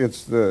of all,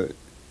 it's the,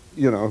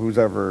 who's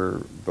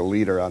ever the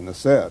leader on the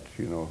set,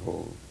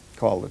 who'll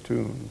call the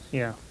tunes.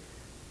 Yeah.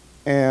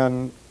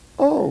 And,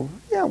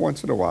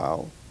 once in a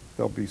while,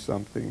 there'll be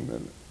something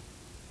that,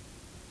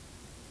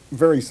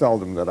 very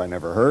seldom that I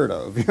never heard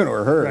of,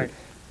 or heard. Right.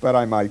 But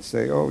I might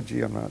say, oh,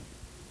 gee, I'm not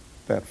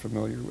that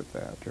familiar with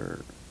that,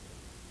 or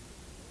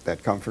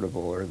that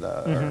comfortable, or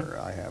or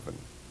I haven't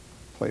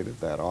played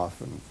it that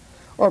often.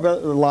 But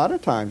a lot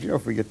of times,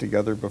 if we get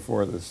together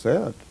before the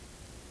set,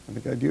 I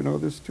think, do you know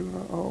this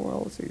tune? Oh,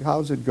 well, let's see,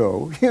 how's it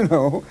go,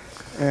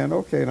 And,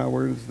 okay, now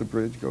where does the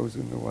bridge goes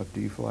into what,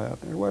 D flat,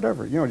 or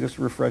whatever, just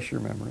refresh your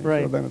memory.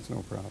 Right. So then it's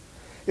no problem.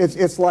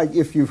 It's like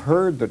if you've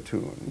heard the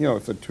tune,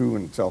 if the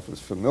tune itself is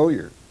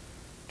familiar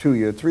to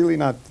you, it's really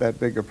not that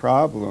big a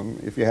problem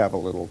if you have a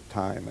little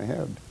time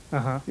ahead,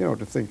 Uh-huh.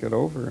 to think it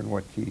over in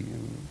what key,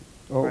 and,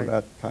 Right.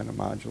 that kind of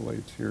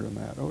modulates here and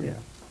that, yeah.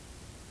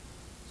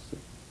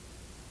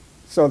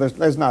 So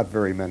there's not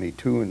very many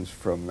tunes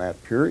from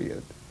that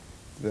period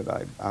that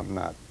I'm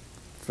not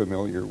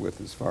familiar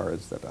with as far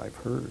as that I've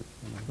heard.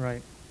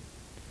 Right.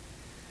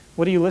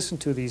 What do you listen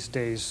to these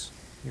days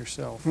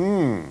yourself?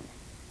 I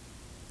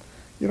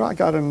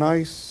got a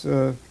nice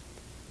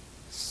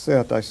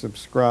set. I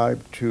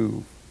subscribed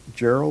to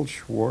Gerald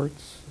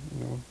Schwartz,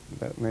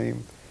 that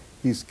name.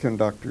 He's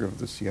conductor of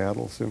the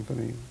Seattle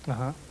Symphony.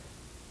 Uh-huh.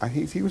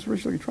 He was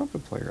originally a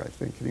trumpet player, I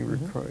think,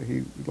 and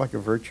he like a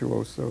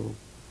virtuoso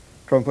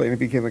trumpet player,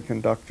 and he became a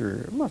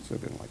conductor. It must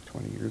have been like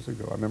 20 years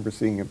ago. I remember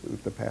seeing him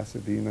at the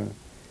Pasadena,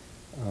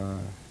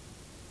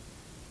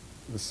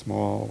 the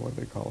small, what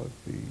do they call it,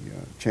 the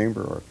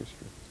chamber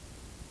orchestra.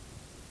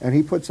 And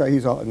he puts out,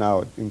 he's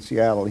now in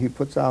Seattle, he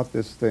puts out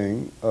this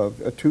thing of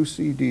a 2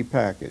 CD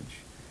package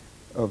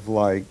of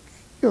like,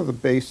 the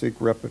basic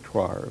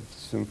repertoire of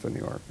symphony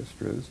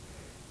orchestras,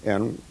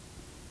 and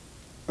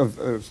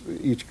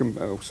each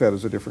set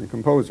is a different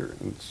composer.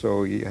 And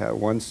so you have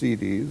one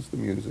CD is the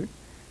music,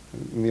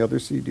 and the other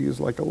CD is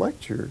like a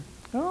lecture,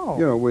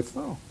 with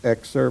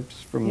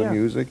excerpts from the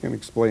music and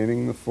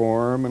explaining the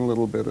form and a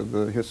little bit of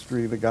the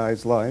history of the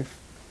guy's life.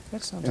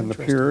 That sounds and the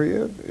interesting.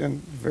 period,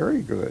 and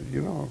very good,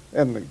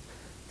 And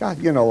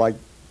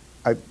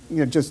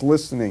just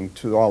listening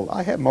to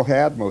I had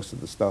most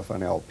of the stuff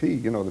on LP,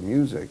 the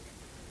music.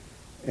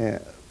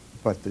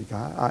 But the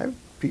guy,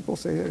 people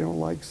say they don't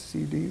like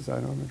CDs. I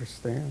don't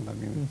understand. I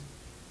mean,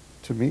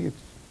 to me,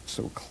 it's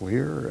so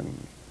clear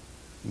and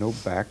no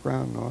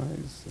background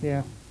noise.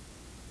 Yeah.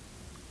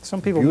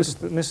 Some people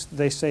miss,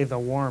 they say, the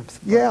warmth.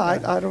 Yeah,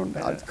 I don't.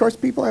 Of course,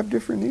 people have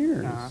different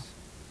ears.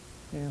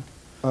 Yeah.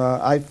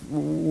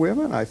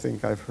 Women, I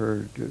think I've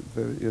heard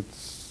that it's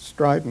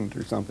strident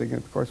or something.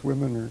 And of course,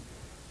 women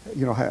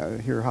are,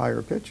 hear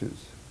higher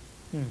pitches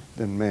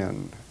than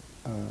men.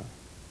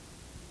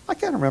 I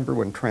can't remember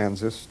when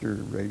transistor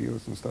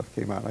radios and stuff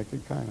came out. I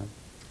could kind of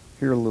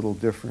hear a little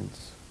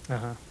difference,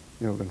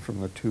 than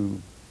from the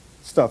tube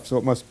stuff. So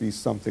it must be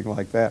something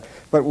like that.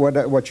 But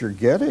what you're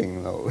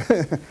getting, though,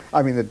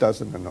 I mean, it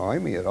doesn't annoy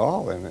me at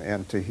all.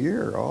 And to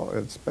hear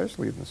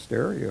especially in the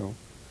stereo,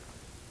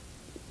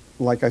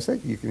 like I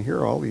said, you can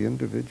hear all the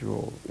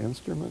individual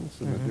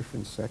instruments in the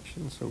different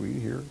sections. So we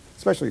hear,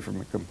 especially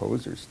from a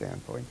composer's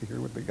standpoint, to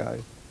hear what the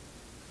guy's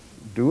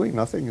doing.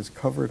 Nothing is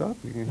covered up.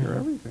 You can hear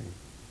everything.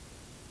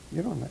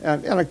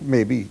 And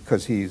maybe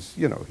because he's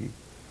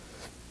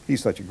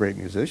such a great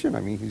musician. I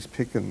mean, he's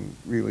picking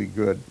really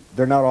good.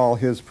 They're not all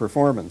his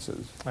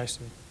performances. I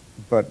see.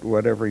 But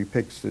whatever he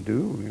picks to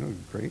do,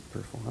 great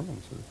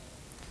performances.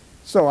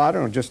 So I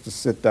don't know, just to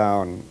sit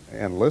down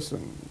and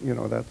listen,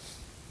 that's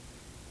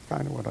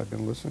kind of what I've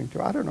been listening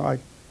to. I don't know. I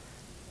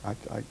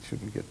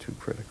shouldn't get too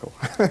critical.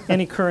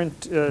 Any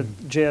current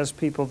jazz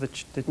people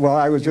that well,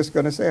 I was just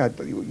going to say,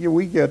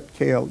 we get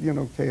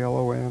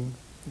KLON.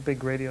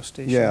 Big radio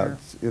station. Yeah,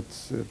 here.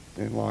 it's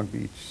in Long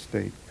Beach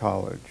State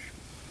College,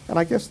 and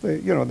I guess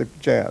the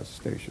jazz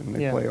station.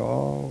 They play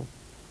all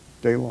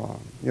day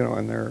long, you know,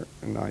 and they're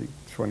night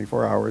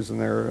 24 hours, and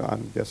they're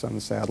on, I guess, on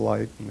the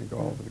satellite, and they go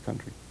all over the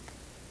country.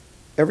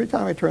 Every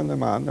time I turn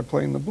them on, they're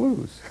playing the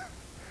blues.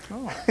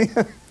 Oh,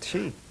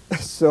 gee.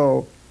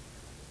 So,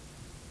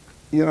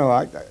 you know,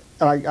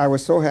 I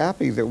was so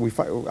happy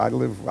that I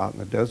live out in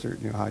the desert,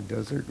 you know, high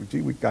desert.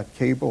 Gee, we got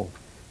cable,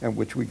 and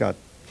which we got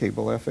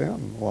cable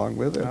FM along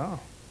with it. Oh.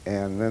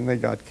 And then they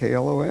got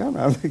KLON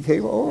on the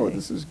cable. Oh, Hey.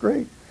 this is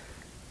great.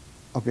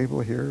 I'll be able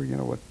to hear, you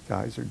know, what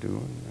guys are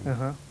doing. And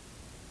Uh-huh.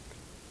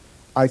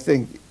 I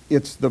think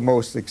it's the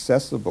most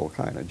accessible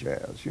kind of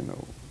jazz, you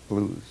know,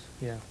 blues.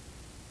 Yeah.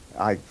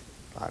 I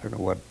don't know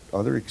what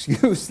other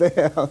excuse they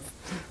have.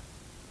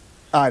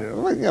 I don't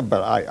know, yeah,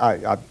 but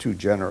I'm too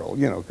general,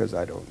 you know, because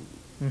I don't.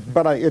 Mhm.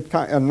 But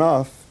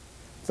enough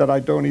that I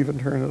don't even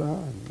turn it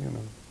on, you know.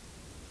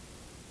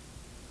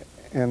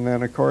 And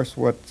then, of course,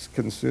 what's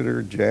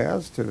considered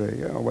jazz today,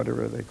 you know,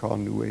 whatever they call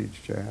New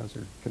Age jazz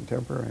or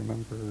contemporary. I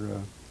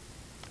remember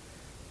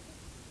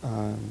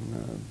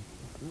on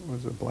it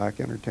was a Black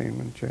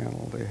Entertainment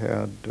Channel. They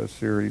had a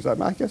series.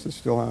 I guess it's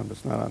still on, but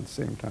it's not on at the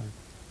same time.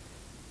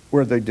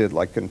 Where they did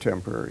like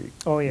contemporary,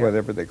 Oh, yeah.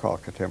 whatever they call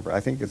contemporary.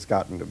 I think it's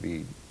gotten to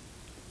be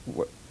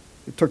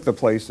it took the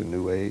place of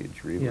New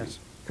Age, really, Yes.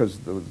 because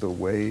the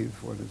wave,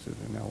 what is it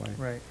in L.A.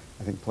 Right.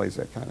 I think plays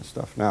that kind of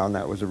stuff now, and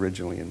that was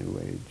originally a New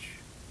Age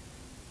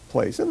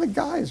place. And the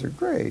guys are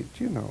great,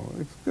 you know,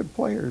 it's good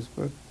players,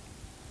 but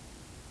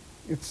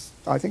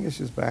I think it's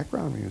just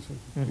background music,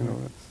 Mhm. you know,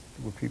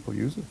 that's what people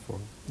use it for.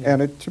 Yeah.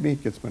 And to me,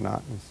 it gets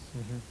monotonous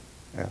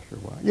Mhm. after a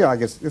while. Yeah, I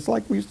guess it's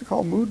like we used to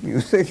call mood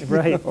music, you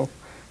Right. know.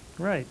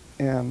 Right.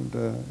 And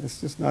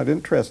it's just not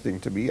interesting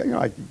to me. You know,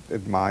 I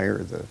admire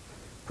the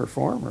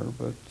performer,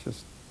 but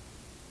just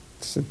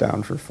sit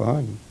down for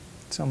fun.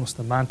 It's almost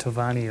the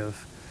Mantovani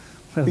of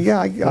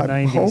Yeah, the I'm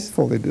 90s.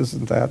 hopeful it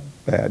isn't that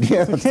bad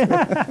yet.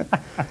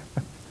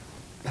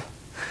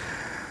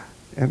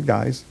 And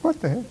guys,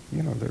 what the heck?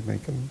 You know, they're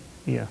making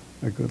Yeah.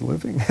 a good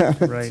living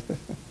at it. Right.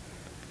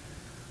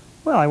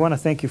 Well, I want to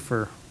thank you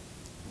for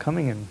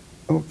coming and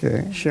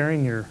Okay.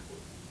 sharing your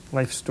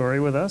life story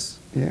with us.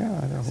 Yeah,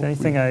 I hope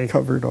anything we I-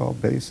 covered all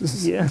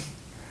bases. Yeah.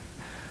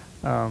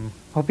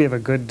 Hope you have a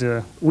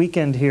good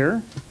weekend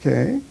here.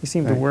 Okay. You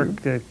seem to thank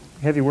work, you.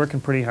 have you working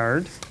pretty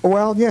hard?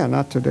 Well, yeah,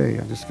 not today.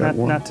 I just got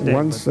Not today,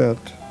 one but- set.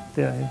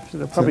 Yeah,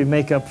 they'll probably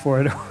make up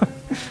for it.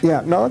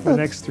 Yeah, no, the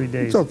next 3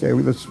 days. It's okay.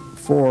 That's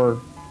 4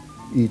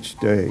 each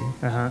day.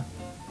 Uh-huh.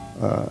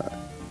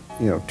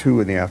 You know,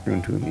 2 in the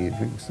afternoon, 2 in the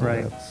evening. So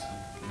Right.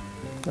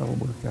 that'll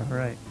work out.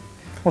 Right.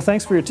 Well,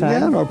 thanks for your time. Yeah,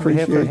 no, On behalf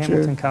appreciate of you.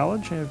 Hamilton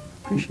College, I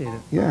appreciate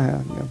it.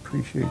 Yeah, I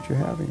appreciate you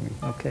having me.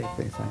 Okay.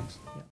 Okay, thanks.